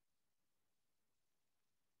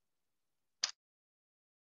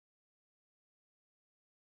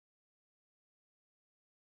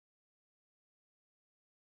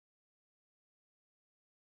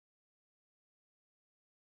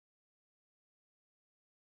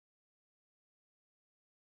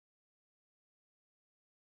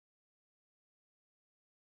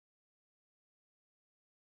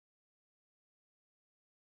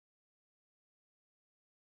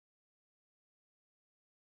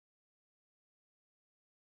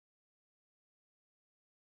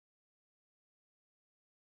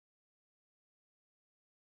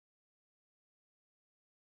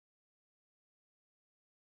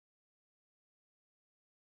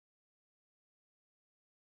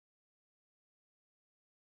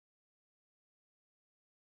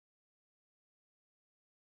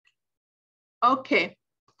 Okay,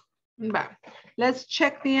 let's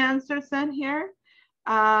check the answers then here.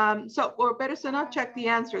 Or better so not check the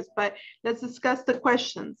answers, but let's discuss the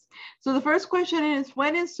questions. So the first question is,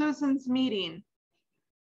 when is Susan's meeting?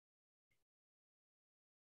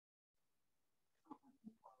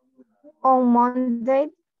 On Monday,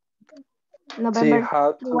 She November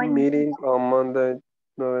had a 20. meeting on Monday,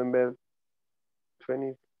 November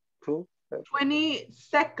 22.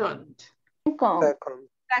 22nd.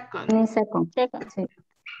 Second.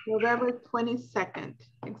 November 22nd,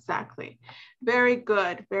 exactly. Very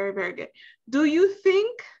good, very, very good. Do you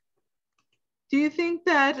think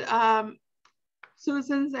that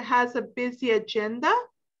Susan has a busy agenda?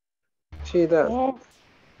 She does.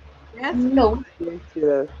 Yes? No. Yes, she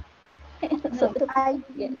does.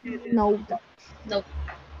 No.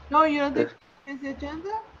 No, you don't think she has a busy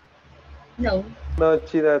agenda? No. No,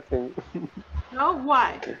 she doesn't. No,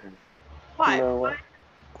 why? Why? No.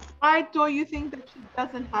 Why do you think that she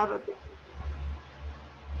doesn't have a busy agenda?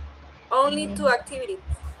 Only 2 activities.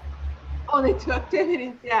 Only 2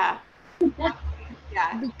 activities, yeah.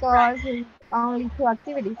 Yeah. Because it's only 2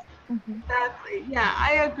 activities. Exactly. Yeah,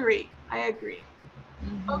 I agree.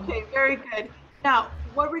 Okay, very good. Now,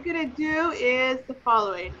 what we're gonna do is the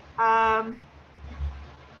following.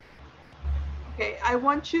 Okay, I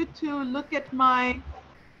want you to look at my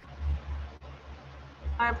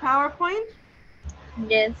PowerPoint.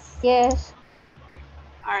 Yes.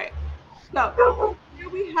 All right. So here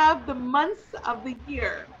we have the months of the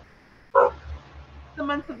year. The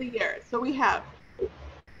months of the year. So we have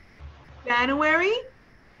January.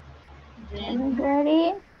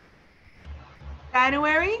 January.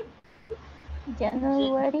 January.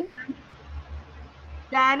 January.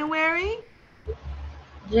 January.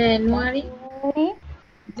 January.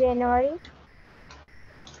 January.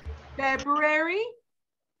 February.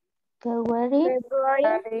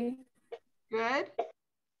 February. Good.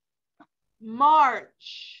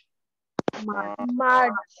 March.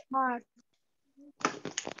 March.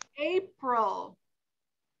 April.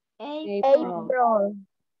 April.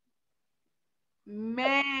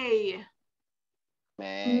 May.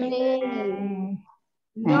 May.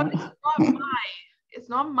 No, it's not my. It's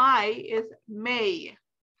not my, it's May.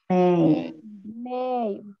 May.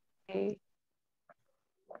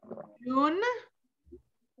 June.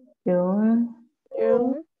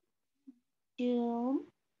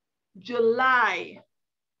 July.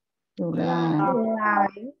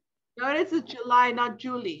 Notice it's July, not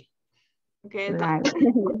Julie. Okay,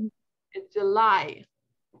 it's July.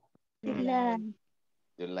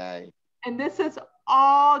 July. And this is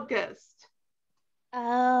August.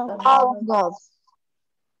 August.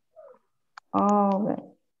 No.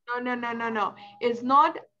 It's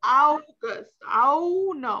not August.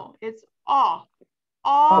 Oh, no. It's August.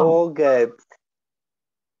 August.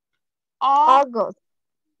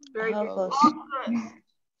 Very good.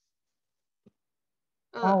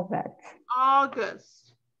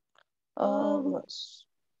 August.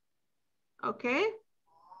 Okay.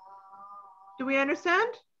 Do we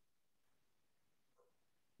understand?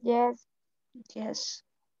 Yes.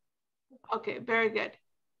 Okay, very good.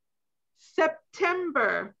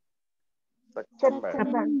 September.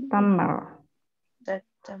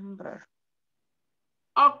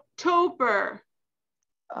 October.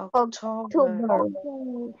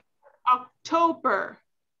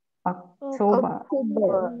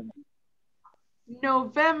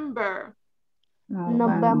 November.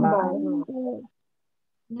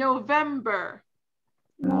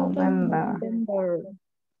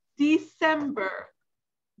 December.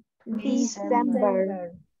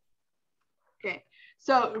 Okay,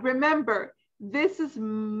 So remember, this is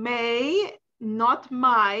May, not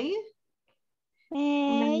my.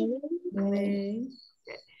 May. May.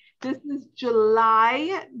 This is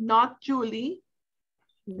July, not Julie.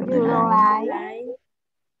 July.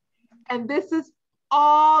 And this is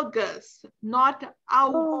August, not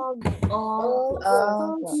August.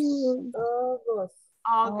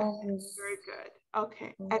 August. Very good.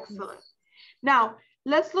 Okay, excellent. Now,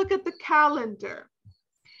 let's look at the calendar.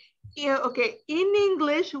 Yeah, okay, in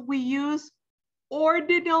English, we use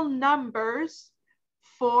ordinal numbers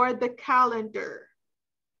for the calendar.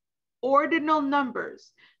 Ordinal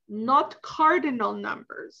numbers, not cardinal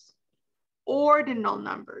numbers. Ordinal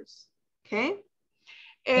numbers, okay?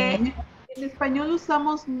 En español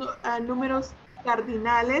usamos números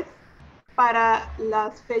cardinales para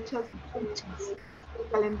las fechas del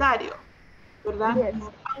calendario, ¿verdad? Yes.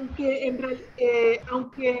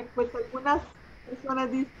 Aunque pues algunas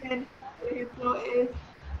personas dicen, por ejemplo, es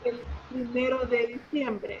el 1 de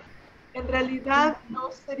diciembre. En realidad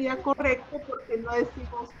no sería correcto porque no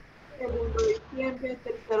decimos 2 de diciembre,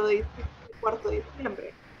 3 de diciembre, 4 de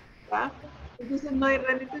diciembre, ¿verdad? Entonces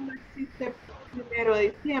realmente no existe 1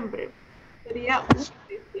 de diciembre, sería 1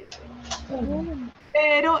 de diciembre.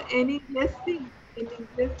 Pero en inglés sí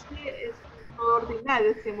es todo ordinal,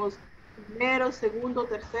 decimos 1, 2,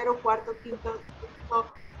 3, 4, 5,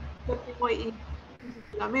 6 y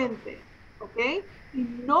sucesivamente, ¿ok? Y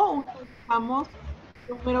no utilizamos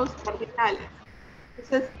números cardinales.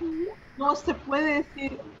 Entonces no se puede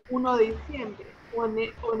decir 1 de diciembre o en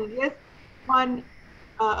inglés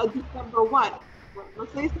December 1. Well, no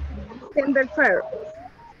se dice December 1st.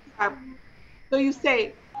 So you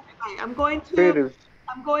say, I'm going to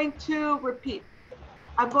repeat.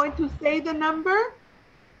 I'm going to say the number,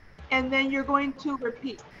 and then you're going to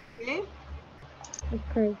repeat. Okay.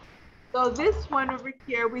 Okay. So this one over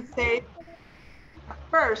here, we say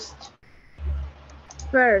first.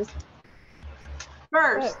 First.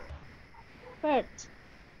 First. First.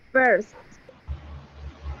 First.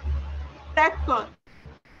 Second.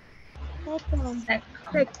 Second.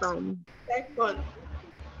 Second. Second.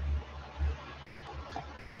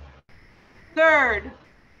 Third.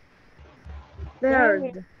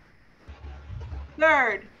 Third.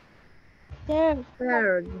 Third. Third.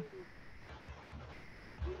 Third.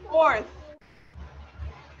 Fourth.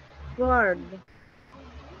 Fourth.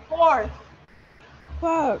 Fourth.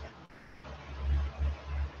 Fourth.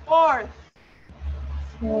 Fourth.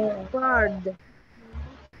 Fourth.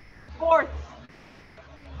 Fourth.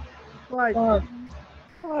 Fourth.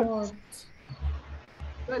 Fourth.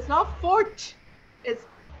 So it's not fort, it's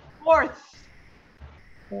fourth.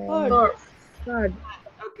 Fourth. Fourth.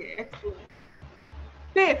 Okay, excellent.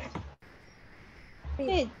 Fifth.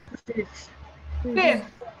 Fifth. Fifth. Fifth.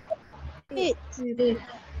 Fifth.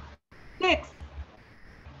 Sixth.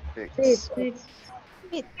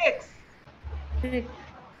 Sixth. Sixth.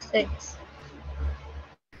 Sixth.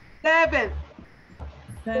 Seventh.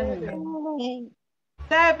 Seventh.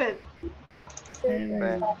 Seventh.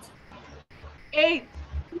 Eighth.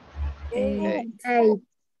 Eighth.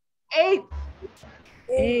 Eighth.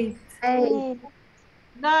 Eighth. Eighth.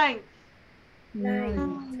 Ninth.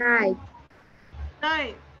 Ninth.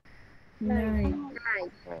 Ninth. Ninth.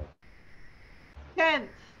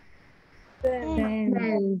 Tenth.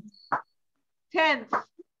 Tenth. Tenth.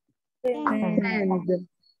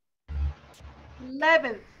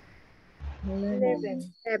 11th.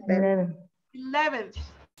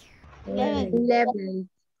 11th.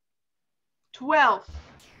 12th.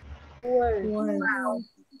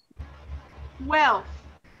 12th.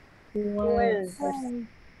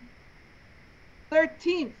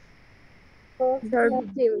 13th.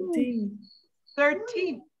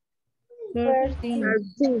 13th.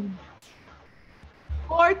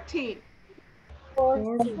 14th.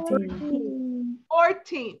 14th.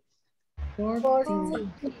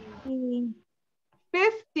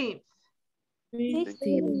 15th.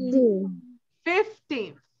 15th.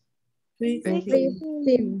 16th. 16th.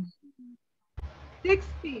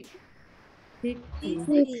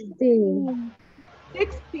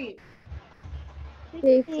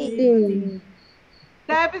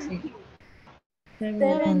 17th.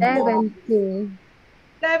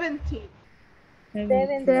 17th.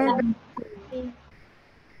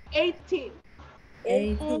 18th.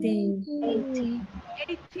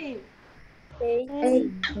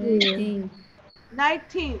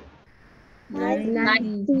 19th.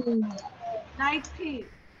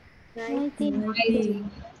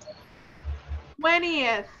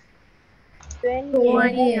 20th.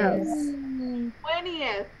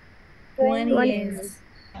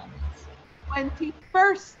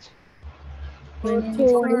 21st.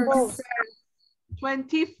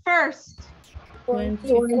 21st.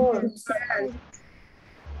 24th.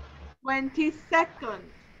 22nd.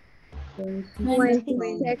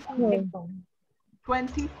 22nd.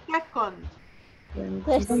 22nd.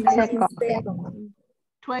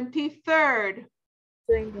 23rd.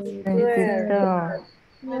 23rd.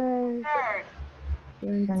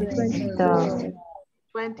 23rd.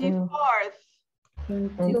 24th.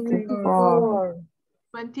 24th.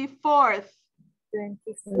 24th. 24th.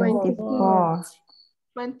 24th.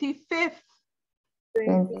 25th.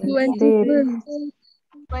 25th.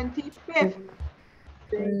 25th. 26th.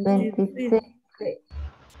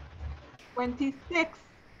 26th.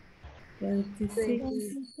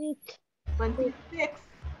 26th. 26th.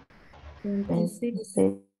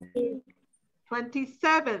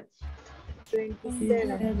 27th.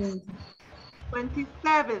 27th.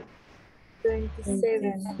 27th.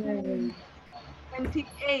 27th.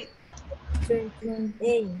 28th.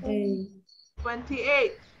 28th.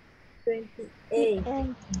 28th.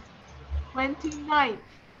 28th. 29th.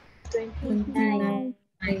 29th.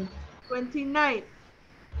 29th.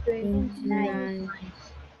 29th.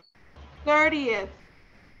 30th.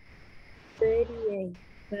 30th.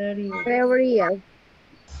 30th.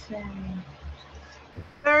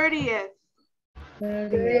 30th. 30th.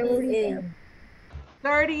 30th.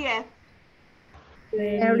 30th.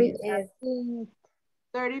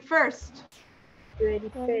 31st.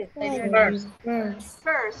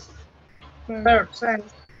 31st.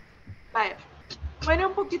 Vaya. Bueno,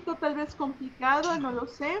 un poquito tal vez complicado, no lo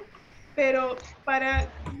sé, pero para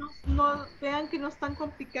que no vean que no es tan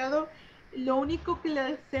complicado, lo único que le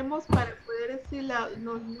hacemos para poder decir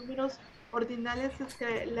los números ordinales es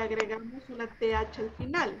que le agregamos una TH al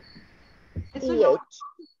final. Eso es lo único.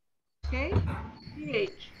 ¿Ok?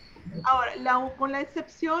 TH. Ahora, con la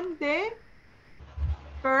excepción de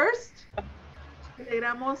first, le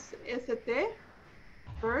agregamos ST.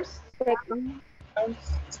 First. Second.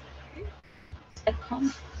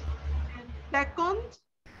 Second. Second.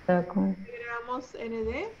 Agregamos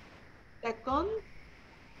ND. Second.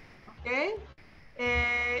 Ok.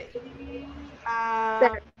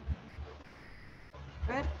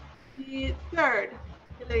 Y third.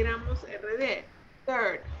 Le agregamos RD.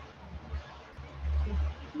 Third.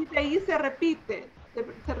 Y de ahí se repite.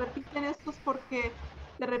 Se repiten estos porque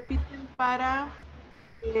se repiten para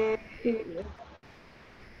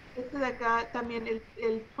este de acá también el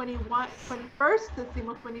 21st,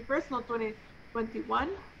 decimos 21st, no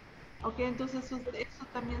 21. Ok, entonces eso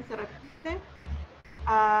también se repite.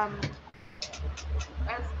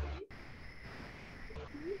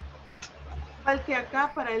 Igual que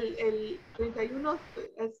acá para el 31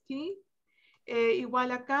 ST,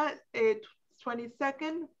 igual acá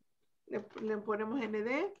 22nd le ponemos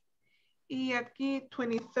ND y aquí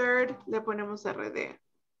 23rd le ponemos RD.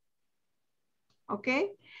 ¿Ok?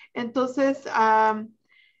 Entonces,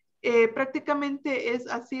 prácticamente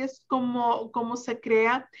así es como se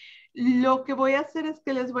crea. Lo que voy a hacer es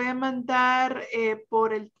que les voy a mandar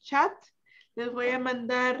por el chat, les voy a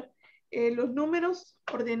mandar los números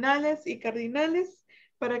ordinales y cardinales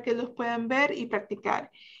para que los puedan ver y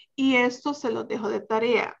practicar. Y esto se los dejo de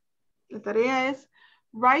tarea. La tarea es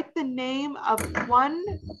write the name of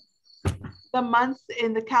the months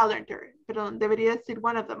in the calendar. Perdón, debería decir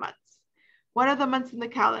one of the months. One of the months in the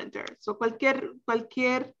calendar. So cualquier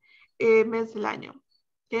mes del año.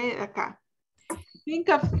 Okay, acá. Think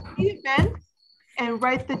of 3 events and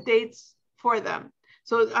write the dates for them.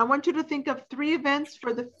 So I want you to think of 3 events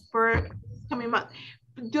for this coming month.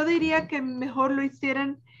 Yo diría que mejor lo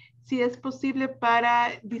hicieran si es posible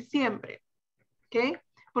para diciembre. Okay?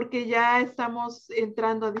 Porque ya estamos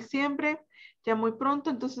entrando a diciembre, ya muy pronto,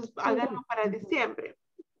 entonces háganlo para diciembre.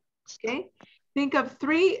 Okay? Think of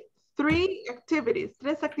three activities,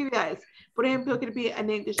 3 actividades. Por ejemplo, it could be an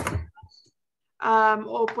English class,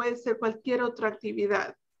 o puede ser cualquier otra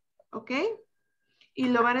actividad. ¿Ok? Y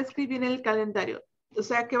lo van a escribir en el calendario. O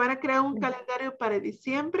sea que van a crear un calendario para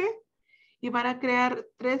diciembre y van a crear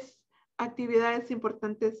 3 actividades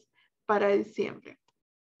importantes para diciembre.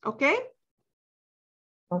 ¿Ok?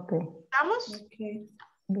 Ok. ¿Estamos? Okay.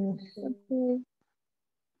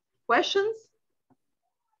 Questions?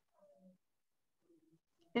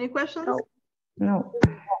 Any questions? No.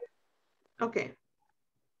 Ok.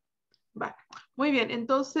 Va. Muy bien,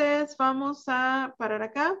 entonces vamos a parar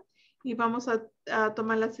acá y vamos a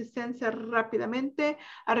tomar la asistencia rápidamente.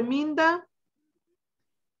 Arminda,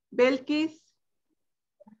 Belkis,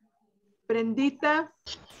 Brendita.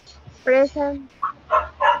 Present.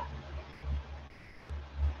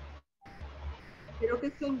 Quiero que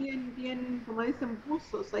estén bien, como dicen,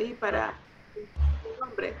 buzos ahí para el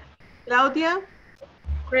nombre. Claudia.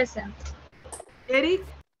 Present. Eric,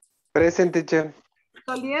 Present, teacher.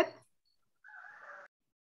 Soliet,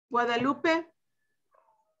 Guadalupe,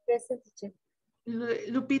 Present, teacher.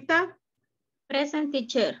 Lupita, Present,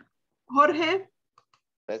 teacher. Jorge,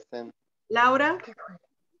 Present. Laura,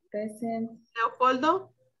 Present.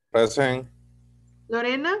 Leopoldo, Present.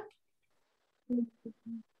 Lorena,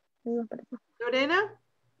 Lorena,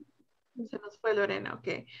 se nos fue Lorena,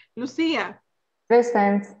 ok. Lucía,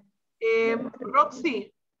 Present.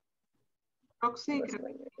 Roxy, Roxy, creo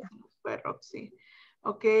que se nos fue Roxy.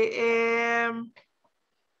 Ok,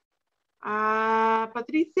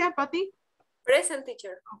 Patricia, Pati. Present,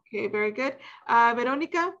 teacher. Okay, very good.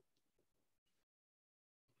 Verónica,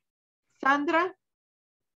 Sandra,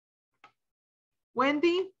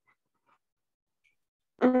 Wendy,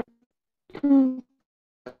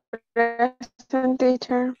 Present,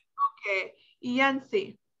 teacher. okay, y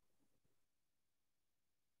Yancy.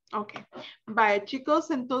 Ok, vaya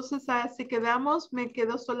chicos, entonces así quedamos, me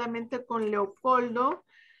quedo solamente con Leopoldo,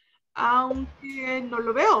 aunque no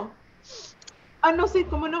lo veo. Ah, no, sí,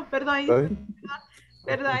 cómo no, perdón, ahí está.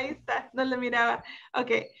 Perdón, ahí está, no lo miraba.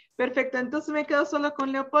 Ok, perfecto, entonces me quedo solo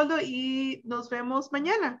con Leopoldo y nos vemos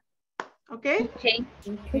mañana. Ok. Okay.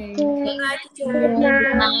 Okay. Good night, teacher. Good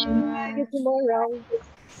night. See you tomorrow.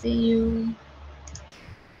 See you.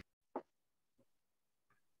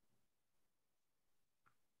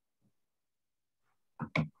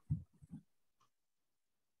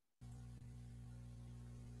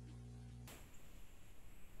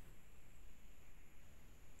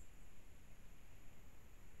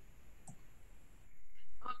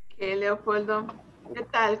 Ok, Leopoldo, ¿qué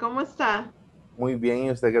tal? ¿Cómo está? Muy bien,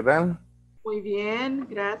 ¿y usted qué tal? Muy bien,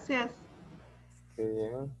 gracias. Qué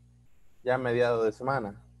bien. Ya mediado de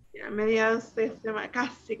semana. Ya mediados de semana,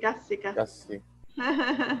 casi. Casi.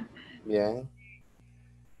 Bien.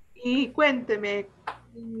 Y cuénteme,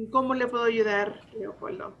 ¿cómo le puedo ayudar,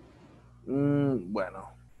 Leopoldo? Bueno,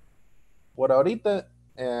 por ahorita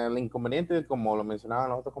el inconveniente, como lo mencionaban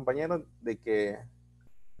los otros compañeros, de que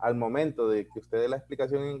al momento de que usted dé la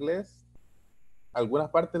explicación en inglés, algunas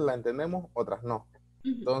partes la entendemos, otras no.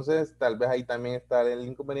 Entonces, tal vez ahí también está el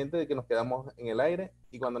inconveniente de que nos quedamos en el aire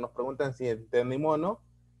y cuando nos preguntan si entendimos o no,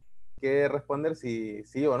 que responder si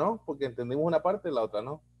sí o no, porque entendimos una parte y la otra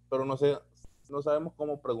no. Pero no sé, no sabemos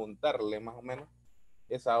cómo preguntarle más o menos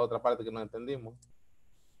esa otra parte que no entendimos.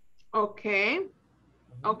 Ok.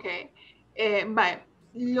 Vale.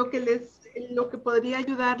 Lo que podría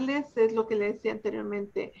ayudarles es lo que les decía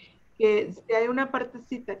anteriormente, que si hay una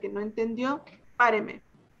partecita que no entendió, páreme.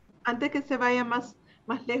 Antes que se vaya más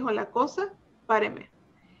lejos la cosa, páreme.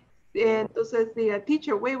 Entonces diga,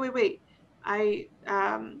 teacher, wait.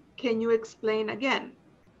 Can you explain again?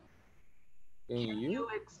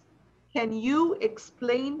 Can you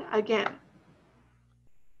explain again?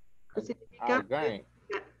 ¿Qué significa?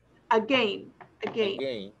 Again.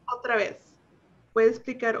 Otra vez. Puede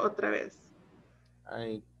explicar otra vez.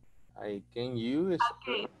 Can you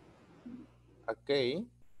explain? Okay.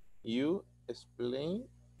 You explain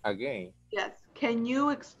again. Yes. Can you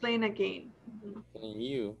explain again?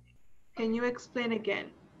 Can you explain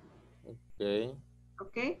again? Okay.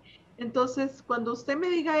 Ok. Entonces, cuando usted me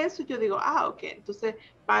diga eso, yo digo, ok. Entonces,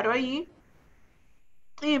 paro ahí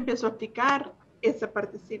y empiezo a aplicar esa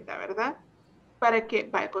partecita, ¿verdad? Para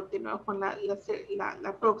que, continuar con la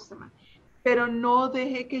próxima. Pero no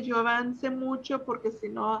deje que yo avance mucho porque si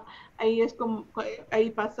no, ahí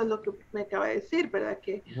pasa lo que me acaba de decir, ¿verdad?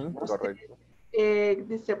 Que correcto.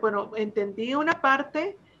 dice, bueno, entendí una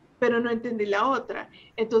parte, pero no entendí la otra.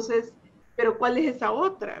 Entonces, pero ¿cuál es esa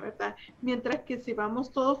otra, verdad? Mientras que si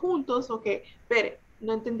vamos todos juntos, ok, espere,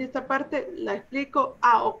 no entendí esta parte, la explico,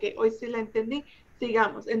 ok, hoy sí la entendí,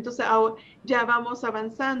 sigamos. Entonces, ya vamos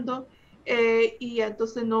avanzando y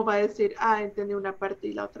entonces no va a decir, entendí una parte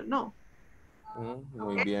y la otra no.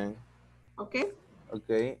 Muy bien. Ok.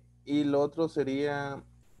 Y lo otro sería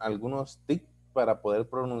algunos tips para poder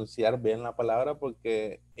pronunciar bien la palabra,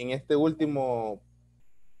 porque en este último,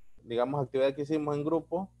 digamos, actividad que hicimos en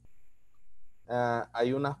grupo,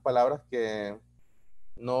 hay unas palabras que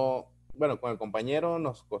no, bueno, con el compañero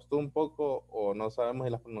nos costó un poco o no sabemos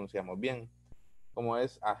si las pronunciamos bien, como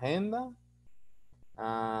es agenda,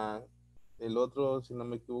 el otro, si no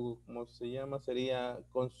me equivoco, ¿cómo se llama? Sería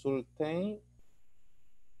consultant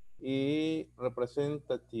y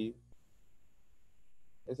representative.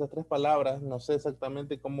 Esas tres palabras, no sé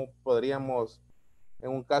exactamente cómo podríamos,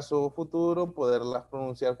 en un caso futuro, poderlas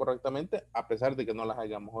pronunciar correctamente, a pesar de que no las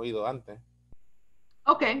hayamos oído antes.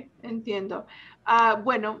 Ok, entiendo.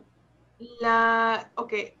 Bueno,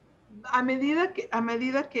 a medida que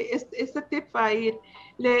este tip va a ir,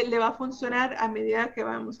 le va a funcionar a medida que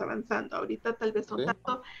vamos avanzando. Ahorita tal vez no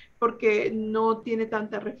tanto porque no tiene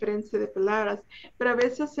tanta referencia de palabras, pero a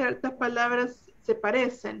veces ciertas palabras se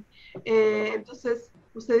parecen. Entonces,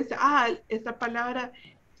 usted dice, esta palabra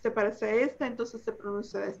se parece a esta, entonces se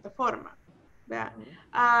pronuncia de esta forma. ¿Vea?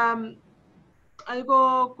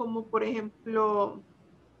 Algo como, por ejemplo,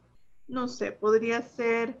 no sé, podría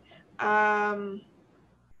ser...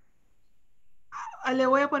 le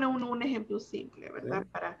voy a poner un ejemplo simple, ¿verdad?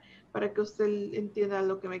 Para que usted entienda a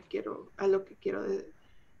lo que me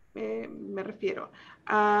refiero.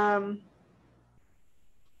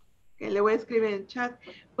 Le voy a escribir en el chat.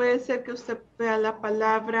 Puede ser que usted vea la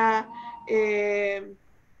palabra,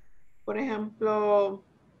 por ejemplo,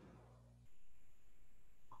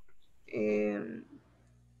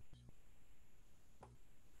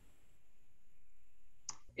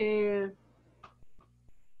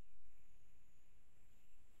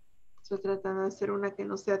 estoy tratando de hacer una que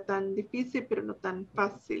no sea tan difícil, pero no tan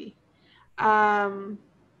fácil. Quiero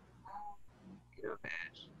ver.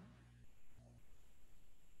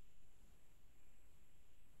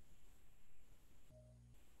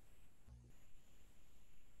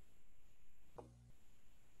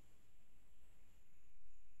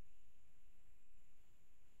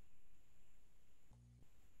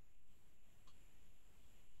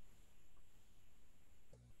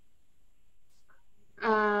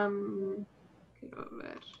 Quiero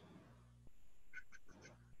ver.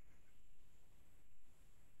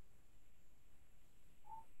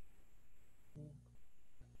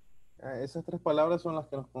 Esas 3 palabras son las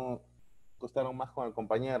que nos costaron más con el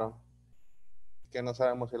compañero, que no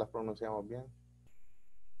sabemos si las pronunciamos bien.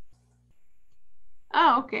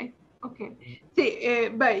 Ok. Sí,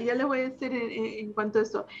 ya les voy a decir en cuanto a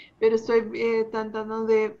eso, pero estoy tratando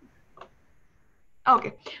de... Ok,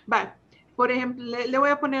 va. Por ejemplo, le voy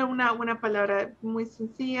a poner una palabra muy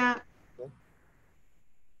sencilla.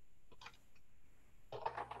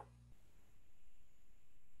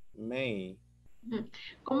 May.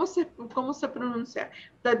 ¿Cómo se pronuncia?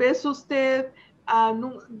 Tal vez usted,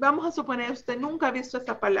 vamos a suponer, usted nunca ha visto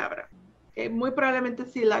esa palabra. Muy probablemente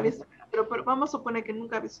sí la ha visto, pero vamos a suponer que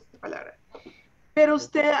nunca ha visto esta palabra. Pero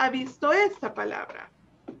usted ha visto esta palabra.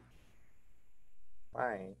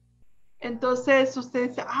 May. Entonces usted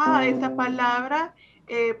dice, esta palabra,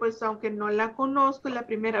 pues aunque no la conozco, la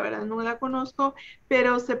primera, ¿verdad? No la conozco,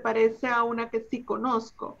 pero se parece a una que sí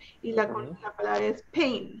conozco. Y la palabra es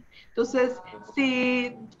pain. Entonces,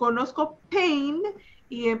 si conozco pain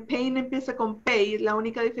y en pain empieza con pay, la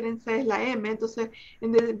única diferencia es la M. Entonces,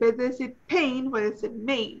 en vez de decir pain, puede decir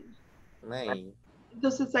main. May.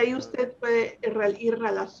 Entonces ahí usted puede ir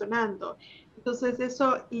relacionando. Entonces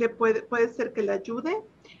eso puede ser que le ayude.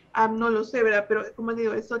 No lo sé, ¿verdad? Pero como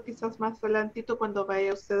digo, eso quizás más adelantito cuando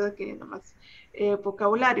vaya usted adquiriendo más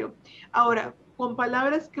vocabulario. Ahora, con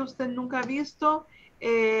palabras que usted nunca ha visto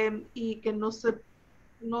y que no sabe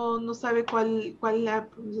cuál es la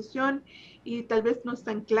pronunciación y tal vez no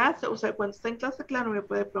está en clase, o sea, cuando está en clase, claro, me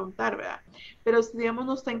puede preguntar, ¿verdad? Pero si, digamos,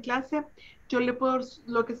 no está en clase,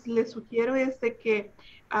 lo que le sugiero es de que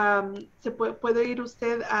puede ir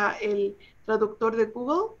usted a el traductor de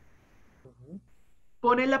Google,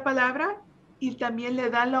 pone la palabra y también le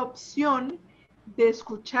da la opción de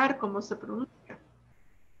escuchar cómo se pronuncia.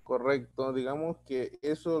 Correcto, digamos que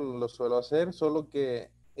eso lo suelo hacer, solo que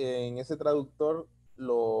en ese traductor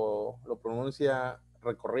lo pronuncia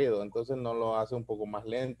recorrido, entonces no lo hace un poco más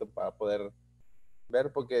lento para poder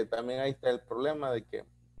ver, porque también ahí está el problema de que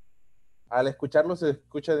al escucharlo se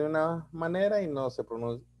escucha de una manera y no se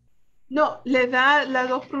pronuncia. No, le da las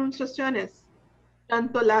dos pronunciaciones,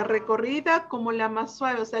 tanto la recorrida como la más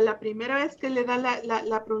suave. O sea, la primera vez que le da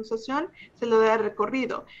la pronunciación, se lo da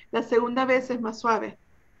recorrido. La segunda vez es más suave.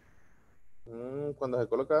 Cuando se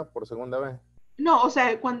coloca por segunda vez. No, o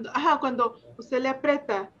sea, cuando usted le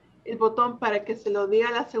aprieta el botón para que se lo diga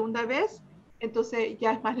la segunda vez, entonces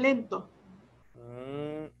ya es más lento.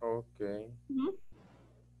 Ok.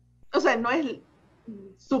 O sea, no es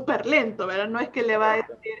súper lento, ¿verdad? No es que le va a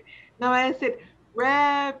decir, no va a decir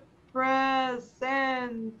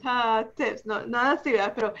representatives, no, nada así,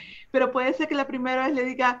 ¿verdad? Pero puede ser que la primera vez le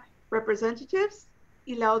diga representatives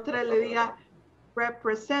y la otra le diga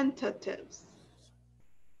representatives.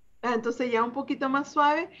 Entonces ya un poquito más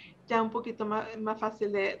suave, ya un poquito más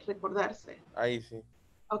fácil de recordarse. Ahí sí.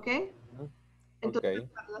 ¿Ok? Entonces,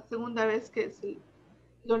 para la segunda vez que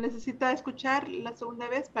lo necesita escuchar la segunda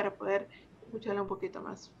vez para poder escucharlo un poquito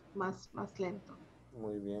más lento.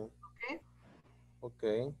 Muy bien.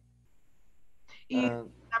 Y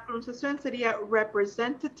la pronunciación sería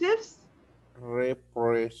representatives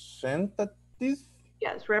Representative.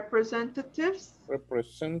 Yes, representatives.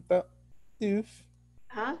 Representative.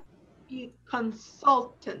 Y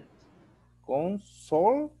consultant.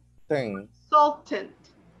 Consultant. Consultant.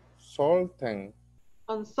 Consultant.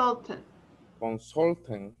 Consultant.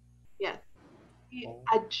 Consultant. Yes. Y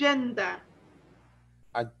agenda.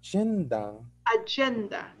 Agenda.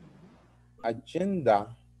 Agenda.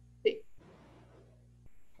 Agenda. Sí.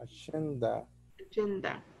 Agenda.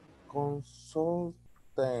 Agenda.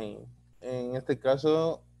 Consultant. En este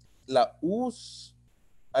caso, la U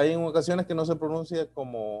hay en ocasiones que no se pronuncia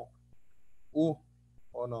como U,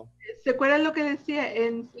 ¿o no? ¿Se acuerdan lo que decía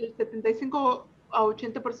en el 75 a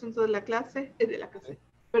 80% de la clase?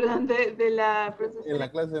 Perdón, de la En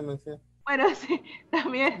la clase mencioné. Bueno, sí,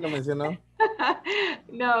 también. Lo mencionó.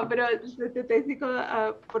 No, pero el 75%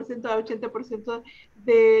 a 80%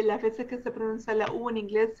 de las veces que se pronuncia la U en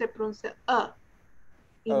inglés se pronuncia A.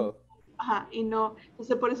 Y, y no.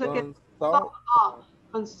 Entonces, por eso que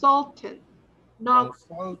consultant. No.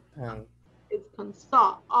 Consultant. Es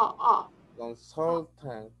consultant.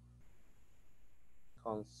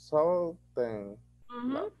 Consultant.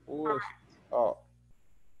 La U es A.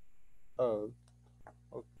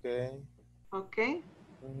 Ok. Ok.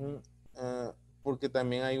 Porque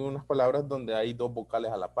también hay unas palabras donde hay dos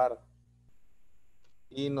vocales a la par.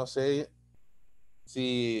 Y no sé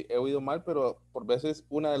si he oído mal, pero por veces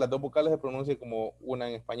una de las dos vocales se pronuncia como una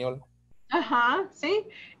en español. Ajá, sí.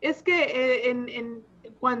 Es que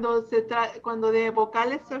cuando de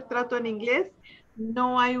vocales se trata en inglés,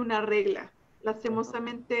 no hay una regla.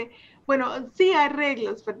 Lastimosamente, bueno, sí hay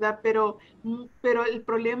reglas, ¿verdad? Pero el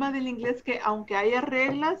problema del inglés es que aunque haya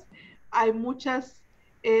reglas, hay muchas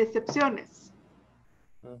excepciones.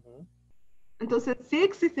 Entonces, sí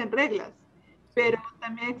existen reglas, pero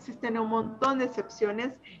también existen un montón de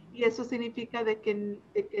excepciones y eso significa de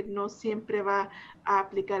que no siempre va a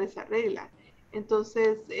aplicar esa regla.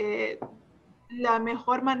 Entonces, la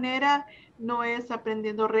mejor manera no es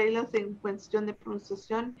aprendiendo reglas en cuestión de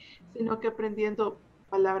pronunciación, sino que aprendiendo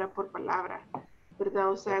palabra por palabra, ¿verdad?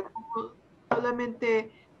 O sea,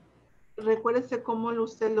 solamente recuérdese cómo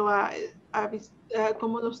usted lo ha visto,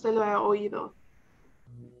 cómo usted lo ha oído.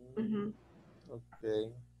 Ok.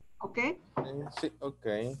 ¿Ok? Sí, ok.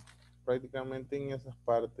 Prácticamente en esas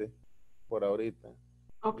partes por ahorita.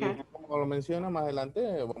 Ok. Y como lo menciona más adelante,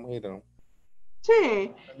 vamos a ir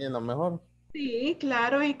aprendiendo mejor. Sí,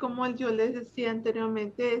 claro, y como yo les decía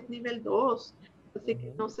anteriormente, es nivel 2, así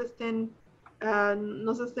que no se estén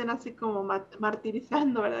así como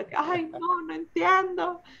martirizando, ¿verdad? Que, ay, no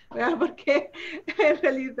entiendo, ¿verdad? Porque en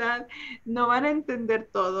realidad no van a entender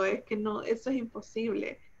todo, es que no, eso es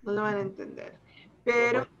imposible, no lo van a entender.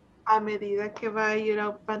 Pero a medida que va a ir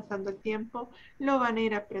avanzando el tiempo, lo van a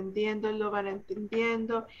ir aprendiendo, lo van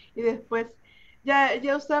entendiendo, y después ya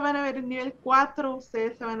ustedes van a ver el nivel 4,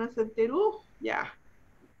 ustedes se van a sentir, ya,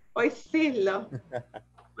 hoy sí lo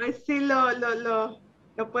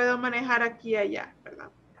puedo manejar aquí y allá, ¿verdad?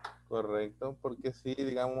 Correcto, porque sí,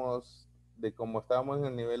 digamos, de cómo estábamos en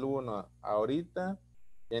el nivel 1 ahorita,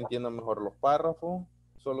 ya entiendo mejor los párrafos,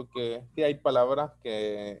 solo que hay palabras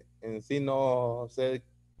que en sí no sé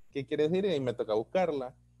qué quiere decir y me toca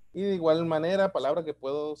buscarla. Y de igual manera, palabras que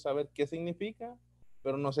puedo saber qué significa,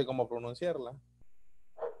 pero no sé cómo pronunciarla.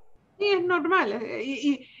 Sí, es normal.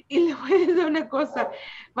 Y le voy a decir una cosa,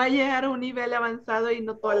 va a llegar a un nivel avanzado y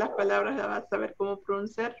no todas las palabras las vas a saber cómo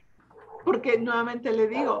pronunciar. Porque nuevamente le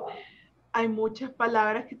digo, hay muchas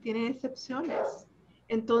palabras que tienen excepciones.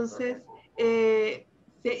 Entonces,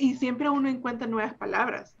 y siempre uno encuentra nuevas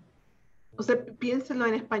palabras. O sea, piénselo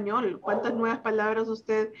en español. ¿Cuántas nuevas palabras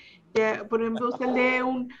usted, por ejemplo, usted lee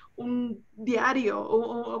un diario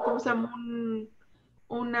o ¿cómo se llama?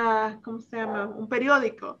 ¿Cómo se llama? Un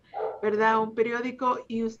periódico, ¿verdad? Un periódico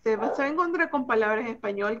y usted se va a encontrar con palabras en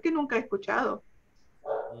español que nunca ha escuchado,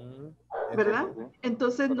 ¿verdad?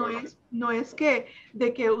 Entonces no es que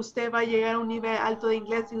de que usted va a llegar a un nivel alto de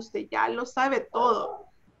inglés y usted ya lo sabe todo,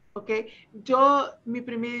 ¿ok? Mi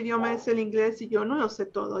primer idioma es el inglés y yo no lo sé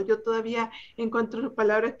todo. Yo todavía encuentro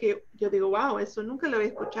palabras que yo digo, wow, eso nunca lo había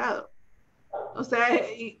escuchado. O sea,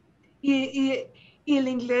 y el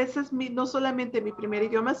inglés es no solamente mi primer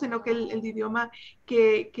idioma, sino que el idioma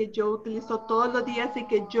que yo utilizo todos los días y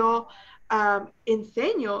que yo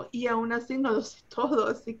enseño y aún así no lo sé todo.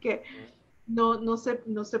 Así que no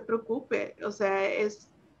se preocupe. O sea,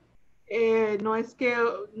 no es que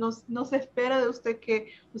no se espera de usted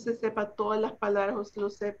que usted sepa todas las palabras,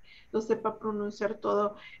 usted lo sepa pronunciar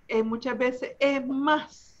todo. Muchas veces es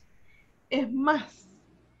más,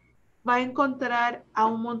 va a encontrar a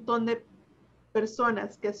un montón de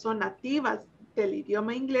personas que son nativas del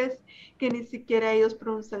idioma inglés que ni siquiera ellos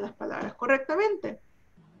pronuncian las palabras correctamente.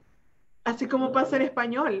 Así como pasa en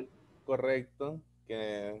español. Correcto.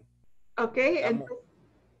 Que Ok, estamos,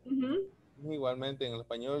 entonces, igualmente en el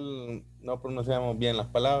español no pronunciamos bien las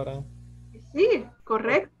palabras. sí,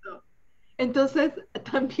 correcto. Entonces,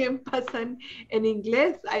 también pasan en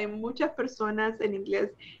inglés. Hay muchas personas en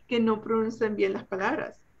inglés que no pronuncian bien las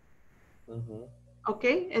palabras. Ok,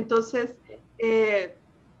 entonces,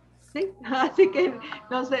 sí, así que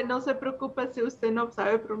no se preocupe si usted no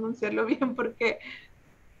sabe pronunciarlo bien, porque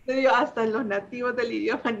te digo, hasta los nativos del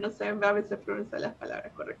idioma no saben a veces pronunciar las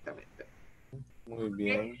palabras correctamente. Muy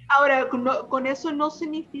bien. Ahora, con eso no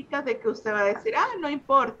significa de que usted va a decir, no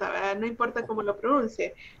importa, ¿verdad? No importa cómo lo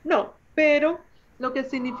pronuncie. No, pero lo que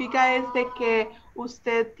significa es de que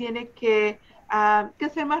usted tiene que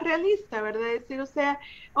ser más realista, ¿verdad? Decir, o sea,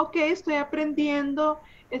 ok, estoy aprendiendo,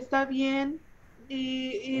 está bien,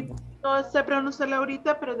 y no sé pronunciarlo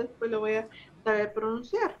ahorita, pero después lo voy a saber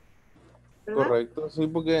pronunciar, ¿verdad? Correcto, sí,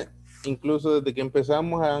 porque incluso desde que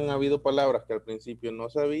empezamos han habido palabras que al principio no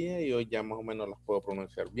sabía y hoy ya más o menos las puedo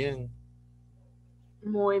pronunciar bien.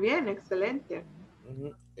 Muy bien, excelente.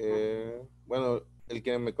 Bueno, el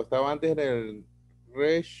que me costaba antes era el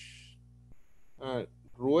reschedule.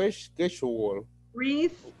 Reschedule.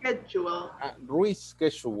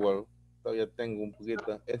 Reschedule. Todavía tengo un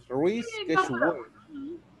poquito. Es reschedule.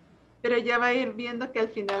 Pero ya va a ir viendo que al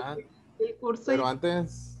final del curso. Pero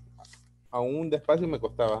antes, aún despacio me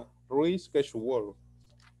costaba. Reschedule.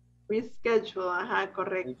 Reschedule, ajá,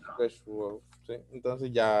 correcto. Reschedule, sí.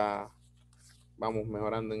 Entonces ya vamos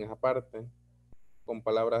mejorando en esa parte. Con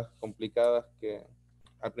palabras complicadas que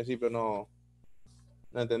al principio no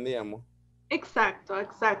entendíamos. Exacto,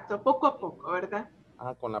 exacto. Poco a poco, ¿verdad?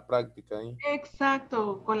 Con la práctica ahí.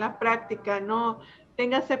 Exacto, con la práctica, no,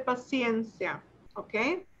 téngase paciencia, ¿ok?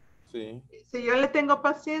 Sí. Si yo le tengo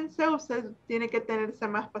paciencia, usted tiene que tenerse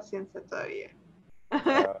más paciencia todavía.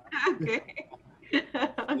 Okay.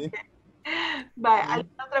 Okay. Vale,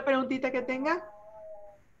 ¿alguna otra preguntita que tenga?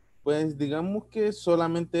 Pues digamos que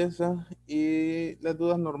solamente esa y las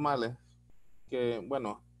dudas normales, que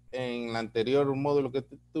bueno, en el anterior módulo que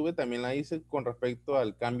tuve también la hice con respecto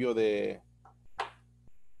al cambio de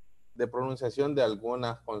pronunciación de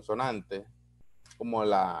algunas consonantes, como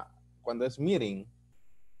cuando es meeting,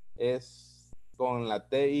 es con la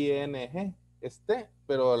T-I-N-G, es T,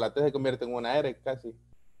 pero la T se convierte en una R casi,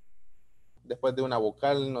 después de una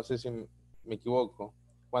vocal, no sé si me equivoco,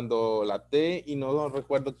 cuando la T y no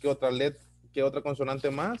recuerdo qué otra letra, qué otra consonante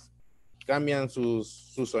más, cambian su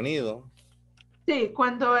sonido. Sí,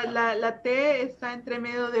 cuando la T está entre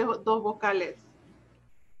medio de dos vocales.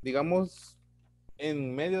 Digamos,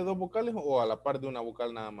 en medio de dos vocales o a la par de una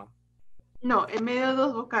vocal nada más. No, en medio de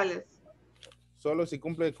dos vocales. Solo si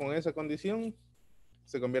cumple con esa condición,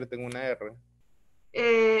 se convierte en una R.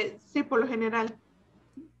 Sí, por lo general.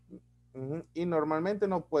 Y normalmente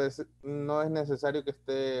no es necesario que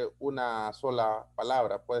esté una sola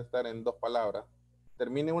palabra, puede estar en dos palabras.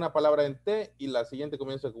 Termine una palabra en T y la siguiente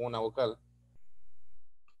comienza con una vocal.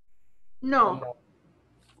 No.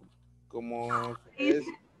 Como es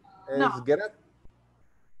no. Get at.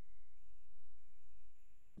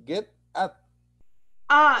 Get at.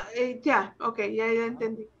 Ya, ok, ya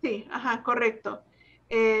entendí. Sí, ajá, correcto.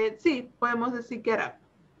 Sí, podemos decir get up.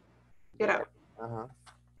 Get up. Ajá.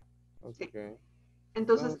 Ok. Sí.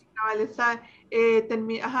 Entonces,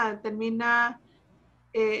 termina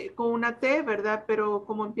con una T, ¿verdad? Pero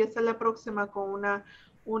como empieza la próxima con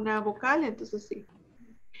una vocal, entonces sí.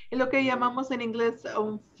 Es lo que llamamos en inglés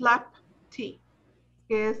un flap T,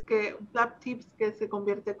 que es un flap T que se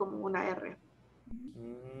convierte como una R.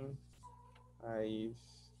 Ahí.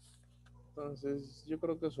 Entonces, yo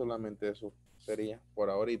creo que solamente eso sería por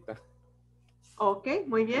ahorita. Ok,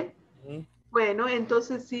 muy bien. Bueno,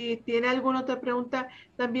 entonces si tiene alguna otra pregunta,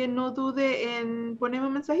 también no dude en ponerme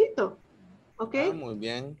un mensajito. ¿Ok? Muy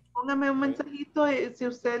bien. Póngame un mensajito si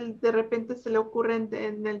usted de repente se le ocurre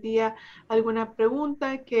en el día alguna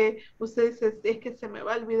pregunta que usted dice, es que se me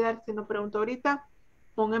va a olvidar si no pregunto ahorita.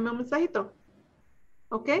 Póngame un mensajito.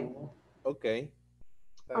 ¿Ok? Ok.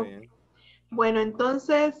 Está bien. Bueno,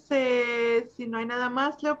 entonces, si no hay nada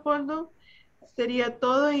más, Leopoldo, sería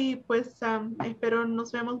todo y pues espero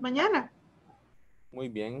nos vemos mañana. Muy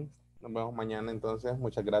bien. Nos vemos mañana entonces.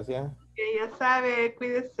 Muchas gracias. Que ya sabe,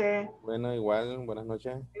 cuídese. Bueno, igual. Buenas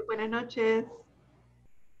noches. Buenas noches.